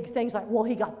vague things like, well,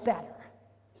 he got better.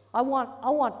 I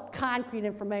want concrete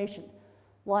information,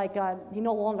 like he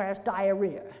no longer has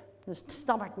diarrhea. His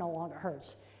stomach no longer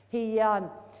hurts. He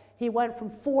went from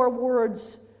 4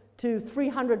 words to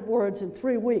 300 words in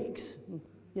 3 weeks.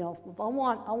 You know,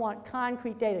 I want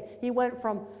concrete data. He went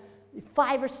from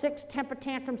 5 or 6 temper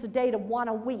tantrums a day to 1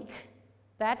 a week.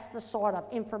 That's the sort of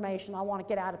information I want to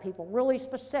get out of people, really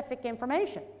specific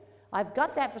information. I've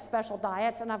got that for special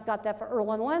diets, and I've got that for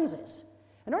Irlen lenses.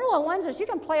 And Irlen lenses, you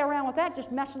can play around with that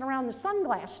just messing around in the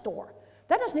sunglass store.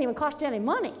 That doesn't even cost you any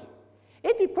money.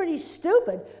 It'd be pretty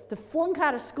stupid to flunk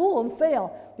out of school and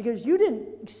fail because you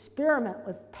didn't experiment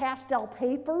with pastel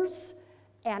papers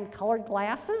and colored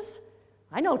glasses.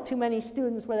 I know too many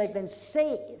students where they've been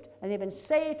saved, and they've been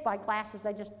saved by glasses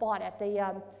they just bought at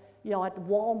the, you know, at the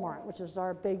Walmart, which is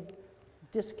our big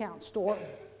discount store.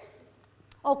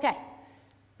 Okay,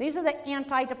 these are the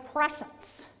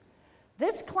antidepressants.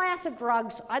 This class of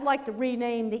drugs I'd like to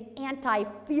rename the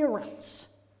anti-fearants,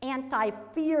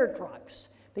 anti-fear drugs.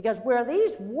 Because where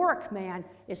these work, man,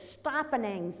 is stopping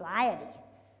anxiety.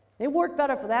 They work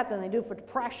better for that than they do for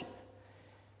depression.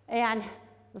 And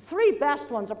the 3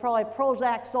 best ones are probably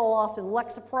Prozac, Zoloft, and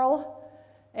Lexapro.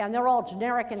 And they're all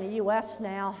generic in the US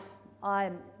now.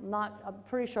 I'm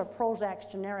pretty sure Prozac's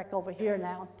generic over here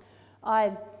now.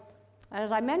 And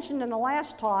as I mentioned in the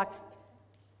last talk,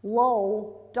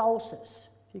 low doses.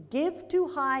 If you give too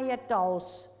high a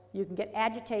dose, you can get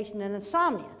agitation and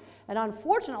insomnia. And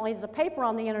unfortunately, there's a paper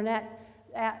on the internet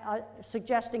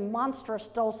suggesting monstrous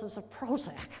doses of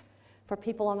Prozac for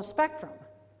people on the spectrum.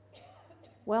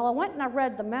 Well, I went and I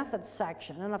read the methods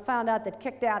section, and I found out that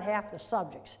kicked out half the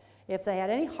subjects. If they had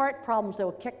any heart problems, they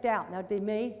were kicked out, and that would be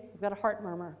me. I've got a heart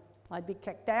murmur. I'd be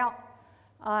kicked out.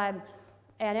 And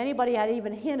anybody had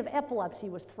even a hint of epilepsy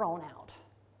was thrown out.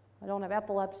 I don't have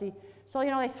epilepsy. So,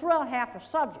 you know, they threw out half the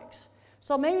subjects.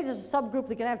 So maybe there's a subgroup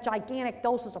that can have gigantic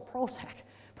doses of Prozac.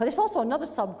 But there's also another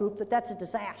subgroup that's a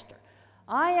disaster.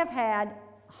 I have had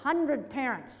 100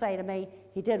 parents say to me,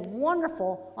 he did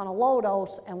wonderful on a low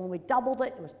dose, and when we doubled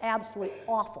it, it was absolutely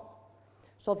awful.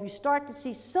 So if you start to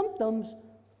see symptoms,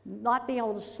 not being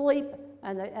able to sleep,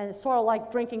 and it's sort of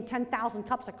like drinking 10,000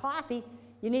 cups of coffee,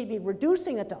 you need to be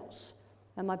reducing the dose.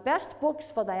 And my best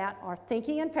books for that are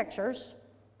Thinking in Pictures,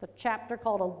 the chapter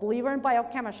called A Believer in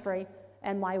Biochemistry,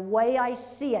 and my Way I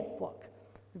See It book.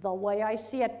 The Way I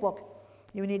See It book.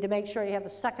 You need to make sure you have the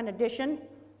 2nd edition.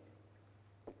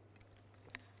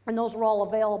 And those are all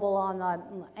available on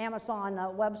the Amazon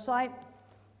website.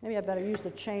 Maybe I better use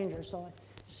the changer so I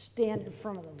stand in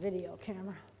front of the video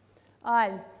camera.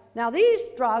 Now these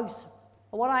drugs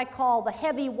are what I call the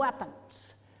heavy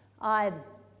weapons.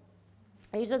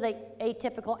 These are the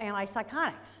atypical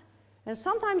antipsychotics. And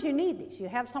sometimes you need these. You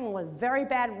have someone with very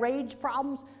bad rage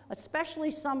problems,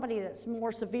 especially somebody that's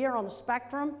more severe on the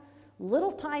spectrum.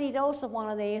 Little tiny dose of one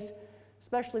of these,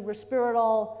 especially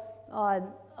Risperdal,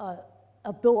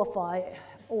 Abilify,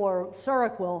 or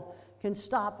Seroquel, can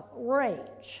stop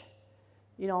rage.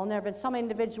 You know, and there have been some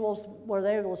individuals where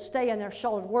they're able to stay in their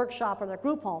sheltered workshop or their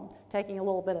group home taking a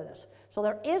little bit of this. So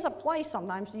there is a place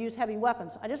sometimes to use heavy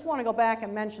weapons. I just want to go back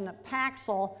and mention that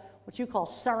Paxil, what you call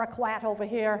Seroquat over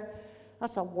here,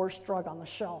 that's the worst drug on the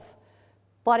shelf.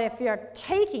 But if you're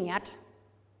taking it,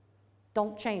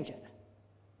 don't change it.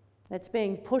 It's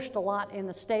being pushed a lot in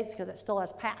the States because it still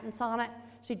has patents on it.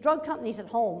 See, drug companies at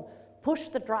home push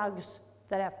the drugs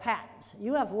that have patents.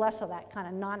 You have less of that kind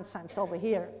of nonsense over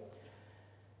here.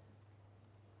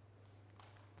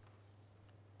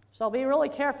 So be really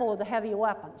careful with the heavy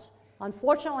weapons.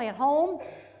 Unfortunately, at home,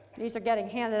 these are getting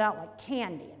handed out like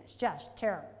candy, and it's just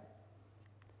terrible.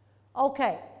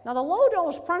 Okay, now the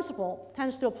low-dose principle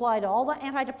tends to apply to all the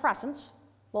antidepressants,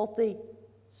 both the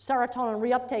serotonin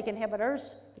reuptake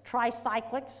inhibitors, the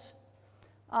tricyclics,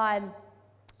 and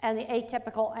the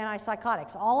atypical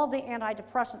antipsychotics, all of the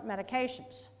antidepressant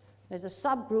medications. There's a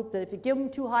subgroup that if you give them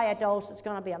too high a dose, it's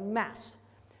going to be a mess.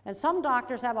 And some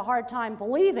doctors have a hard time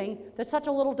believing that such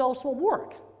a little dose will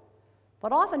work.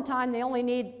 But oftentimes they only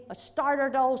need a starter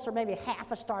dose or maybe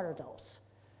half a starter dose.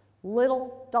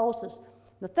 Little doses.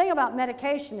 The thing about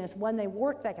medication is when they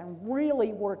work, they can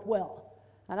really work well.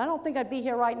 And I don't think I'd be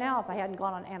here right now if I hadn't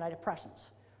gone on antidepressants.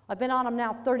 I've been on them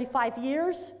now 35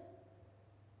 years.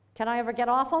 Can I ever get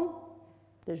off them?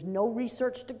 There's no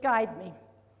research to guide me.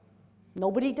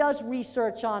 Nobody does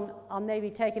research on maybe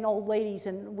taking old ladies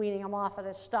and weaning them off of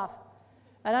this stuff.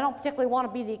 And I don't particularly want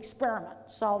to be the experiment,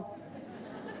 so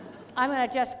I'm going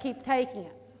to just keep taking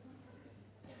it.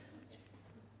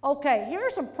 Okay, here are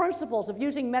some principles of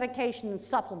using medication and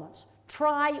supplements.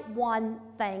 Try one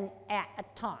thing at a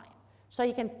time so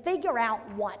you can figure out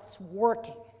what's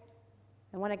working.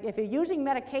 And if you're using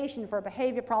medication for a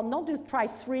behavior problem, don't try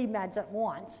 3 meds at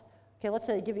once. Okay, let's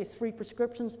say they give you 3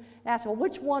 prescriptions. Ask, well,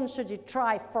 which one should you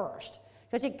try first?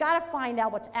 Because you've got to find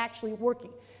out what's actually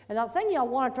working. And the thing I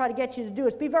want to try to get you to do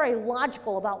is be very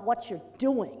logical about what you're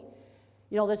doing.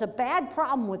 You know, there's a bad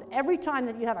problem with every time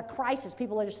that you have a crisis,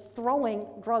 people are just throwing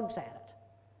drugs at it.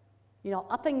 You know,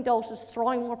 upping doses,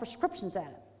 throwing more prescriptions at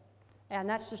it. And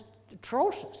that's just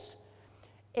atrocious.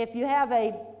 If you have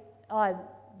the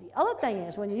other thing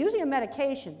is, when you're using a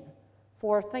medication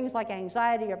for things like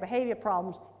anxiety or behavior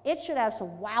problems, it should have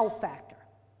some wow factor.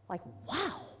 Like,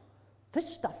 wow,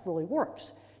 this stuff really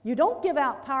works. You don't give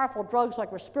out powerful drugs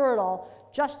like Risperdal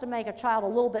just to make a child a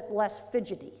little bit less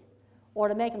fidgety or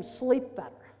to make them sleep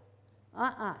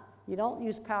better. You don't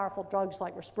use powerful drugs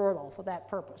like Risperdal for that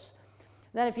purpose.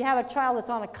 Then if you have a child that's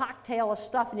on a cocktail of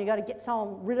stuff and you got to get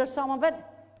rid of some of it,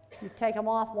 you take them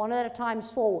off one at a time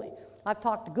slowly. I've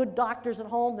talked to good doctors at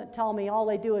home that tell me all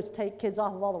they do is take kids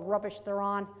off of all the rubbish they're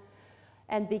on.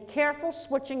 And be careful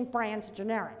switching brands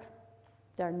generic.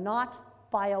 They're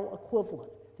not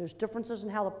bioequivalent. There's differences in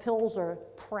how the pills are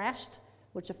pressed,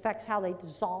 which affects how they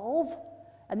dissolve.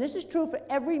 And this is true for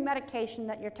every medication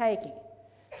that you're taking.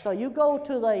 So you go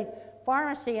to the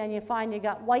pharmacy and you find you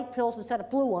got white pills instead of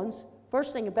blue ones.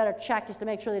 First thing you better check is to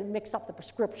make sure they mix up the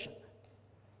prescription.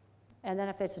 And then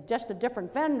if it's just a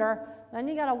different vendor, then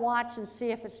you got to watch and see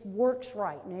if it works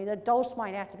right. And the dose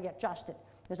might have to be adjusted.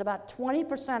 There's about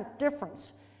 20%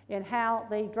 difference in how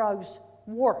the drugs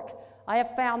work. I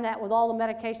have found that with all the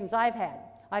medications I've had.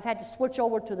 I've had to switch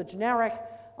over to the generic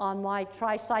on my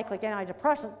tricyclic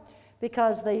antidepressant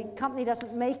because the company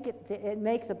doesn't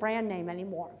make the brand name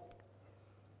anymore.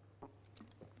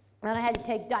 And I had to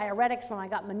take diuretics when I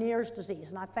got Meniere's disease,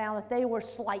 and I found that they were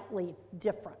slightly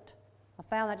different. I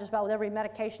found that just about with every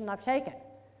medication I've taken.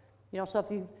 You know, so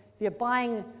if you're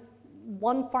buying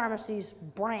one pharmacy's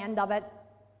brand of it,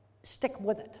 stick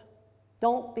with it.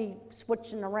 Don't be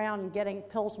switching around and getting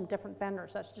pills from different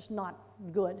vendors. That's just not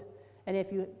good. And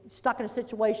if you're stuck in a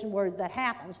situation where that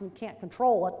happens and you can't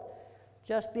control it,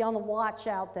 just be on the watch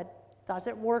out that does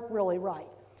it work really right.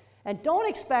 And don't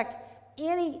expect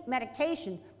any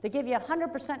medication to give you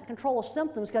 100% control of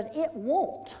symptoms, because it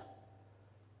won't.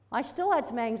 I still had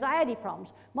some anxiety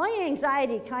problems. My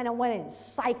anxiety kind of went in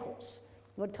cycles.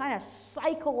 It would kind of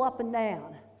cycle up and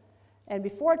down. And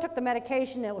before I took the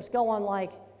medication, it was going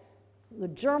like the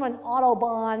German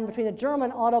Autobahn, between the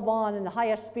German Autobahn and the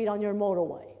highest speed on your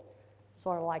motorway.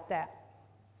 Sort of like that.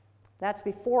 That's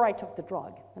before I took the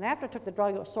drug. And after I took the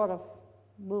drug, it was sort of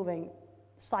moving,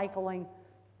 cycling,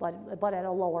 but at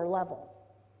a lower level.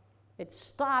 It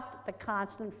stopped the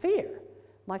constant fear.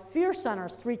 My fear center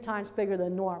is 3 times bigger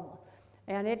than normal.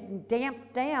 And it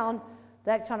damped down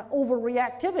that kind of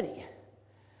overreactivity.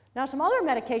 Now, some other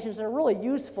medications that are really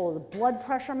useful are the blood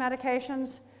pressure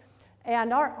medications.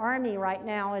 And our Army right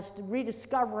now is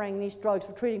rediscovering these drugs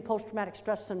for treating post-traumatic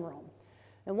stress syndrome.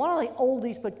 And one of the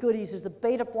oldies but goodies is the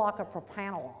beta blocker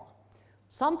propranolol.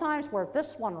 Sometimes where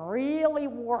this one really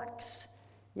works,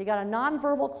 you got a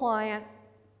nonverbal client,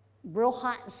 real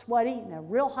hot and sweaty, and they're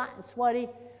real hot and sweaty,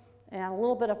 and a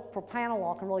little bit of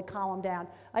propranolol can really calm them down.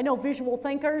 I know visual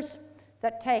thinkers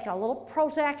that take a little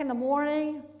Prozac in the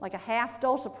morning, like a half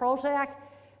dose of Prozac,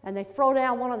 and they throw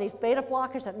down one of these beta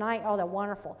blockers at night. Oh, they're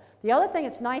wonderful. The other thing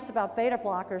that's nice about beta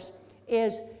blockers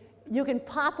is you can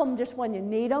pop them just when you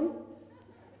need them,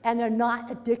 and they're not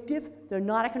addictive. They're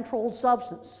not a controlled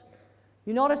substance.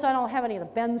 You notice I don't have any of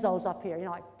the benzos up here, you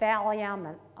know, like Valium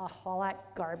and all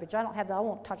that garbage. I don't have that. I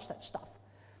won't touch that stuff.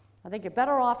 I think you're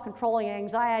better off controlling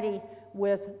anxiety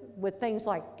with things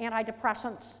like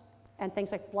antidepressants and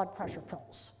things like blood pressure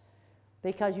pills,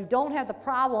 because you don't have the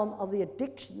problem of the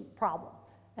addiction problem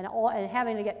and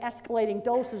having to get escalating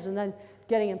doses and then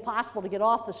getting impossible to get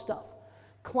off the stuff.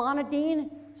 Clonidine,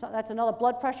 so that's another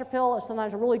blood pressure pill. It's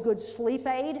sometimes a really good sleep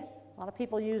aid. A lot of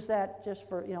people use that just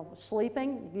for, you know, for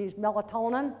sleeping. You can use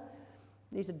melatonin.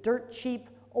 These are dirt cheap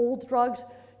old drugs.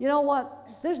 You know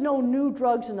what? There's no new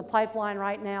drugs in the pipeline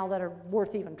right now that are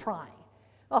worth even trying.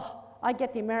 Oh, I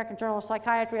get the American Journal of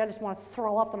Psychiatry. I just want to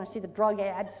throw up when I see the drug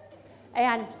ads.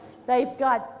 And they've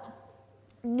got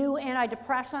new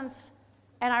antidepressants.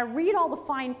 And I read all the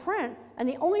fine print, and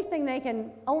the only thing they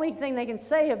can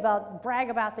say about, brag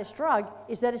about this drug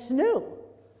is that it's new.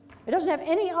 It doesn't have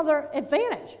any other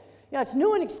advantage. You know, it's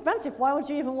new and expensive. Why would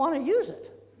you even want to use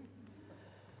it?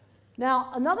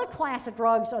 Now, another class of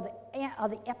drugs are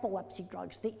the epilepsy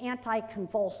drugs, the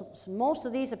anticonvulsants. Most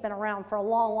of these have been around for a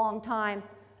long, long time,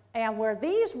 and where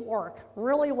these work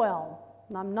really well,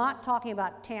 and I'm not talking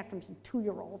about tantrums in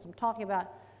 2-year-olds, I'm talking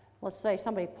about, let's say,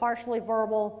 somebody partially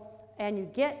verbal, and you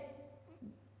get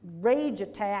rage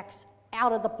attacks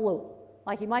out of the blue.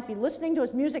 Like he might be listening to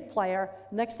his music player,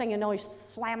 next thing you know he's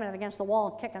slamming it against the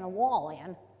wall and kicking the wall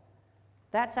in.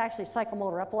 That's actually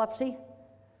psychomotor epilepsy,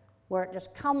 where it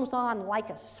just comes on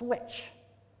like a switch.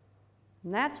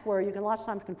 And that's where you can lots of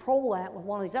times control that with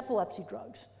one of these epilepsy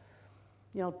drugs.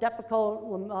 You know,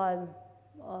 Depakote,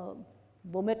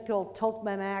 Lamictal,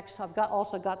 Tocmemax. I've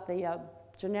also got the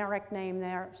generic name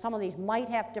there. Some of these might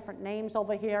have different names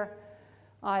over here.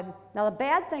 Now the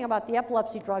bad thing about the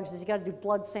epilepsy drugs is you got to do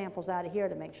blood samples out of here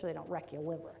to make sure they don't wreck your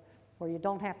liver, where you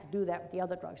don't have to do that with the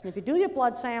other drugs. And if you do your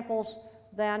blood samples,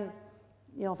 then,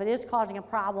 you know, if it is causing a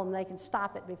problem, they can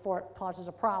stop it before it causes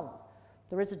a problem.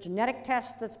 There is a genetic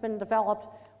test that's been developed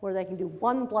where they can do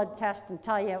one blood test and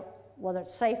tell you whether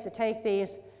it's safe to take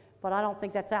these, but I don't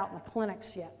think that's out in the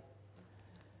clinics yet.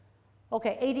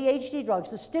 Okay, ADHD drugs,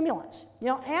 the stimulants. You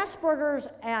know, Asperger's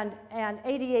and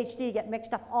ADHD get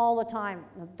mixed up all the time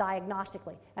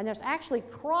diagnostically, and there's actually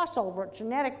crossover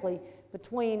genetically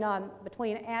between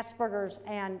Asperger's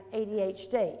and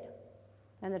ADHD.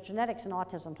 And the genetics in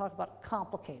autism, talk about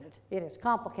complicated. It is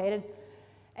complicated.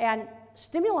 And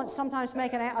stimulants sometimes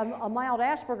make a mild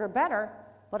Asperger better,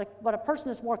 but a person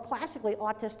that's more classically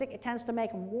autistic, it tends to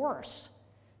make them worse.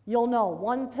 You'll know.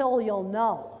 One pill, you'll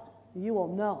know. You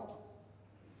will know.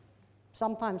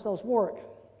 Sometimes those work.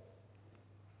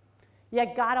 You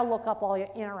got to look up all your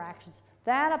interactions.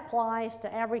 That applies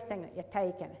to everything that you're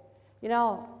taking. You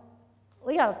know,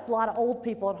 we got a lot of old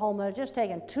people at home that are just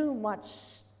taking too much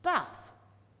stuff.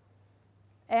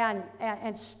 And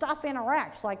stuff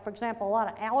interacts. Like, for example, a lot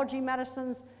of allergy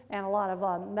medicines and a lot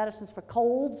of medicines for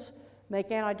colds make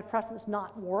antidepressants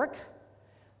not work.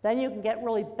 Then you can get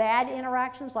really bad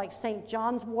interactions, like St.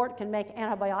 John's wort can make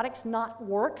antibiotics not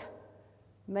work,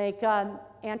 make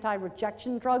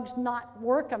anti-rejection drugs not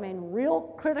work. I mean, real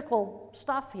critical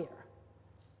stuff here.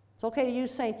 It's okay to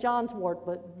use St. John's wort,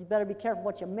 but you better be careful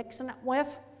what you're mixing it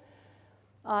with.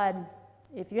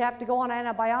 If you have to go on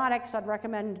antibiotics, I'd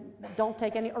recommend don't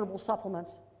take any herbal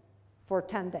supplements for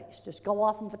 10 days. Just go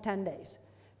off them for 10 days,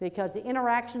 because the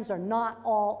interactions are not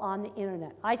all on the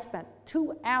internet. I spent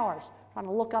 2 hours trying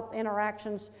to look up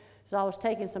interactions, because I was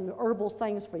taking some herbal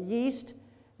things for yeast,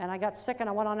 and I got sick and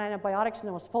I went on antibiotics, and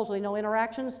there was supposedly no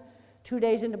interactions. 2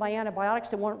 days into my antibiotics,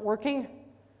 they weren't working,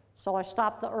 so I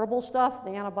stopped the herbal stuff. The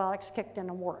antibiotics kicked in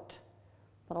and worked.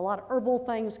 But a lot of herbal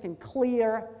things can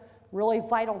clear really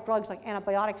vital drugs like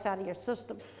antibiotics out of your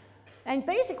system. And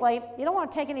basically, you don't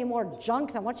want to take any more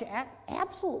junk than what you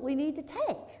absolutely need to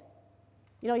take.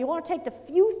 You know, you want to take the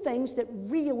few things that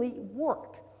really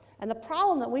work. And the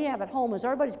problem that we have at home is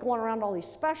everybody's going around to all these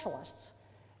specialists,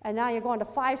 and now you're going to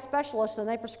 5 specialists and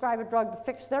they prescribe a drug to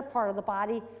fix their part of the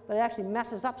body, but it actually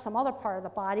messes up some other part of the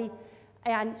body.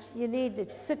 And you need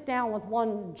to sit down with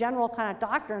one general kind of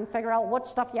doctor and figure out what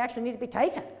stuff you actually need to be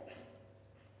taking.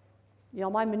 You know,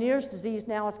 my Meniere's disease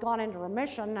now has gone into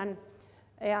remission, and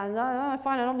I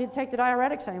find I don't need to take the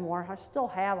diuretics anymore. I still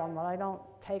have them, but I don't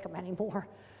take them anymore.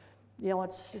 You know,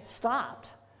 it's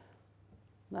stopped.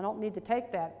 I don't need to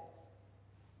take that.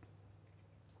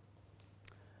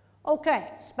 Okay,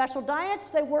 special diets,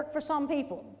 they work for some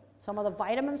people. Some of the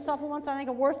vitamin supplements I think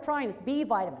are worth trying. B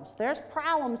vitamins. There's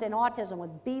problems in autism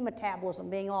with B metabolism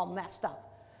being all messed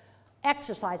up.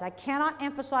 Exercise. I cannot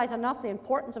emphasize enough the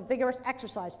importance of vigorous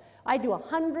exercise. I do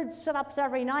 100 sit-ups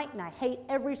every night, and I hate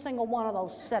every single one of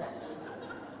those sit-ups.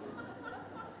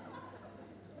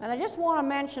 And I just want to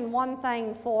mention one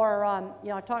thing for,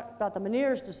 I talked about the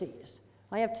Meniere's disease.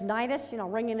 I have tinnitus,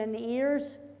 ringing in the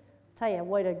ears. I'll tell you, a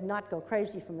way to not go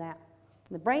crazy from that.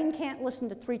 And the brain can't listen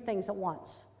to 3 things at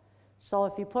once. So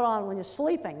if you put on, when you're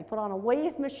sleeping, you put on a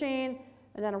wave machine,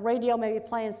 and then a radio maybe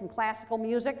playing some classical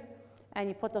music, and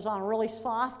you put those on really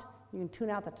soft, you can tune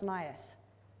out the tinnitus.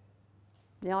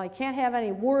 You can't have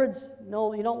any words.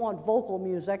 No, you don't want vocal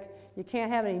music. You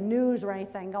can't have any news or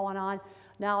anything going on.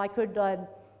 Now, I could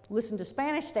listen to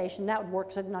Spanish station. That would work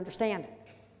because I didn't understand it.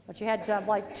 But you had to have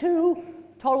like 2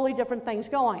 totally different things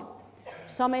going.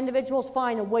 Some individuals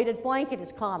find a weighted blanket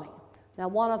is calming. Now,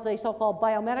 one of the so-called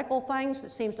biomedical things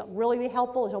that seems to really be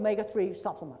helpful is omega-3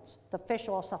 supplements, the fish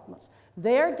oil supplements.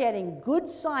 They're getting good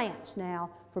science now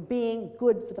for being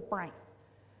good for the brain.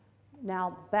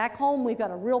 Now, back home, we've got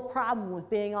a real problem with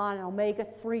being on an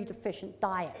omega-3 deficient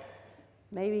diet.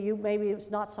 Maybe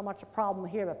it's not so much a problem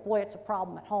here, but boy, it's a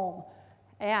problem at home.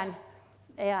 And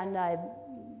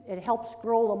it helps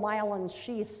grow the myelin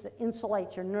sheaths that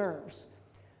insulate your nerves.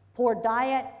 Poor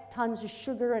diet, tons of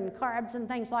sugar and carbs and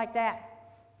things like that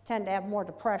tend to have more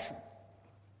depression.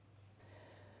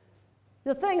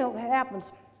 The thing that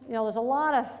happens, there's a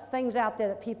lot of things out there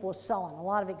that people are selling, a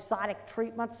lot of exotic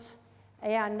treatments,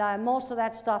 and most of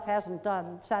that stuff hasn't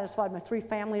satisfied my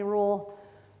 3-family rule,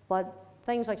 but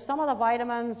things like some of the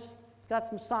vitamins, got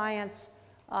some science,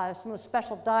 some of the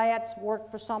special diets work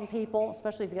for some people,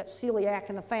 especially if you've got celiac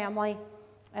in the family,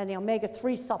 and the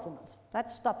omega-3 supplements. That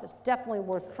stuff is definitely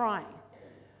worth trying.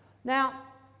 Now,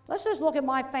 let's just look at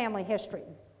my family history.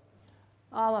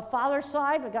 On the father's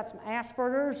side, we got some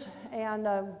Aspergers and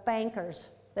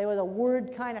bankers. They were the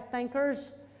word kind of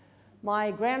thinkers.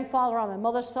 My grandfather on my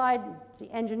mother's side,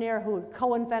 the engineer who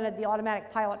co-invented the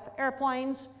automatic pilot for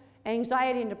airplanes.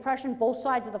 Anxiety and depression, both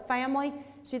sides of the family.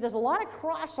 See, there's a lot of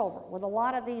crossover with a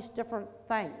lot of these different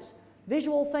things.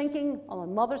 Visual thinking on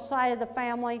the mother's side of the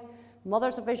family.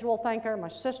 Mother's a visual thinker. My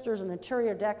sister's an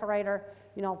interior decorator.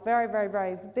 Very, very,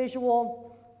 very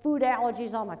visual. Food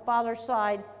allergies on my father's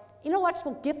side.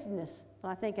 Intellectual giftedness,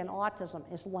 I think, in autism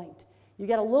is linked. You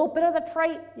get a little bit of the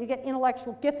trait, you get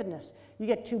intellectual giftedness. You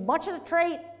get too much of the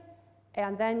trait,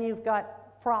 and then you've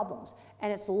got problems.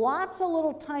 And it's lots of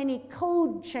little tiny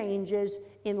code changes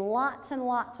in lots and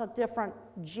lots of different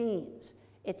genes.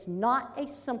 It's not a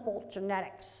simple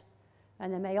genetics.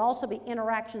 And there may also be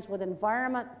interactions with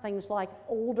environment. Things like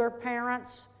older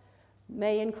parents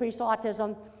may increase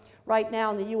autism. Right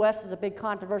now in the US, there's a big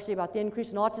controversy about the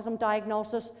increase in autism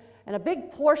diagnosis. And a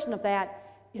big portion of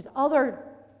that is other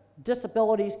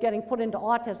disabilities getting put into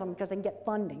autism because they can get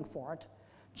funding for it.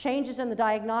 Changes in the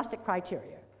diagnostic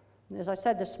criteria. And as I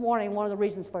said this morning, one of the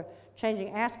reasons for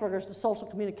changing Asperger's to social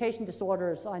communication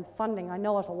disorders and funding, I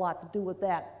know has a lot to do with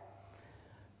that.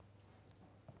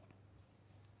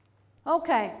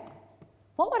 Okay,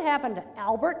 what would happen to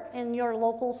Albert in your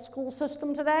local school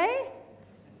system today?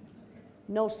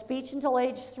 No speech until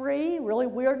age 3, really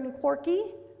weird and quirky.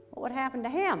 What would happen to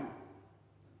him?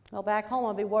 Well, back home,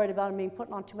 I'd be worried about him being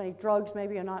put on too many drugs.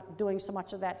 Maybe you're not doing so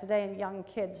much of that today in young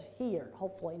kids here,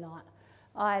 hopefully not.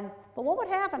 But what would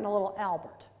happen to little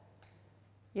Albert?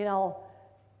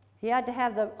 He had to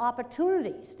have the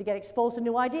opportunities to get exposed to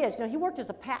new ideas. He worked as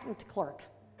a patent clerk.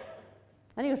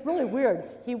 And he was really weird.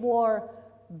 He wore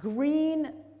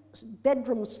green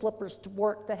bedroom slippers to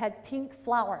work that had pink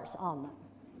flowers on them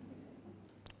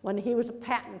when he was a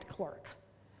patent clerk.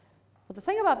 But the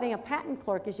thing about being a patent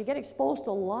clerk is you get exposed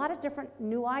to a lot of different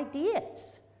new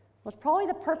ideas. It was probably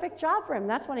the perfect job for him.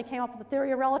 That's when he came up with the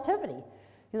theory of relativity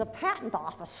in the patent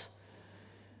office.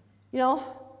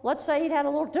 Let's say he'd had a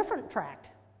little different track.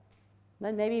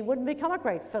 Then maybe he wouldn't become a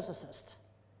great physicist.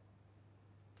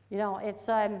 It's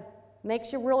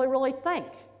makes you really, really think.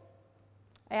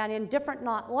 And in Different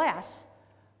Not Less,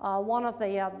 one of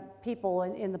the people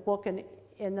in the book,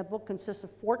 and the book consists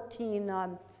of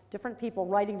 14 different people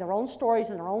writing their own stories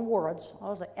in their own words. I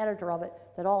was the editor of it,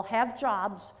 that all have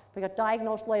jobs. They got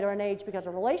diagnosed later in age because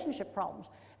of relationship problems.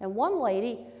 And one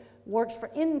lady works for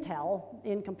Intel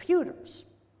in computers.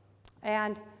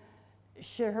 And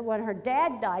when her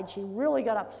dad died, she really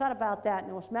got upset about that,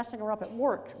 and it was messing her up at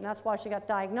work. And that's why she got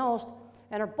diagnosed.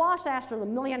 And her boss asked her the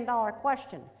million-dollar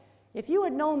question. If you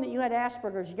had known that you had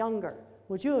Asperger's younger,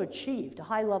 would you have achieved a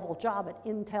high-level job at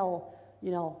Intel,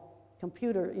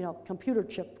 computer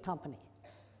chip company?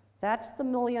 That's the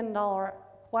million-dollar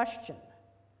question.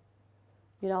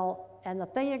 And the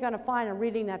thing you're going to find in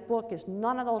reading that book is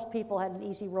none of those people had an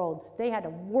easy road. They had to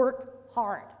work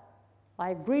hard. I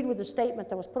agreed with the statement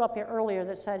that was put up here earlier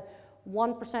that said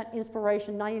 1%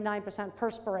 inspiration, 99%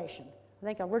 perspiration. I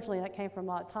think originally that came from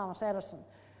Thomas Edison.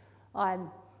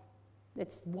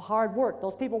 It's hard work.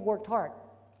 Those people worked hard.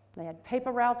 They had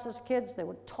paper routes as kids. They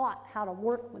were taught how to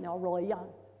work when they were really young.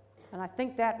 And I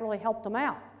think that really helped them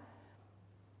out.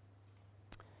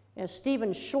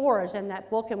 Stephen Shore is in that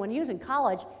book, and when he was in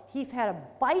college, he had a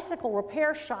bicycle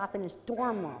repair shop in his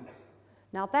dorm room.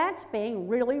 Now that's being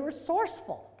really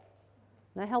resourceful.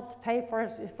 And that helped pay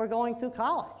for going through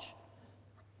college.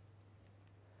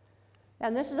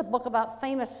 And this is a book about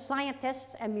famous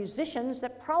scientists and musicians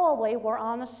that probably were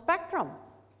on the spectrum.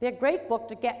 Be a great book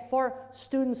to get for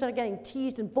students that are getting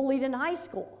teased and bullied in high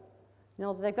school. You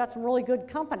know, they've got some really good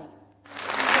company.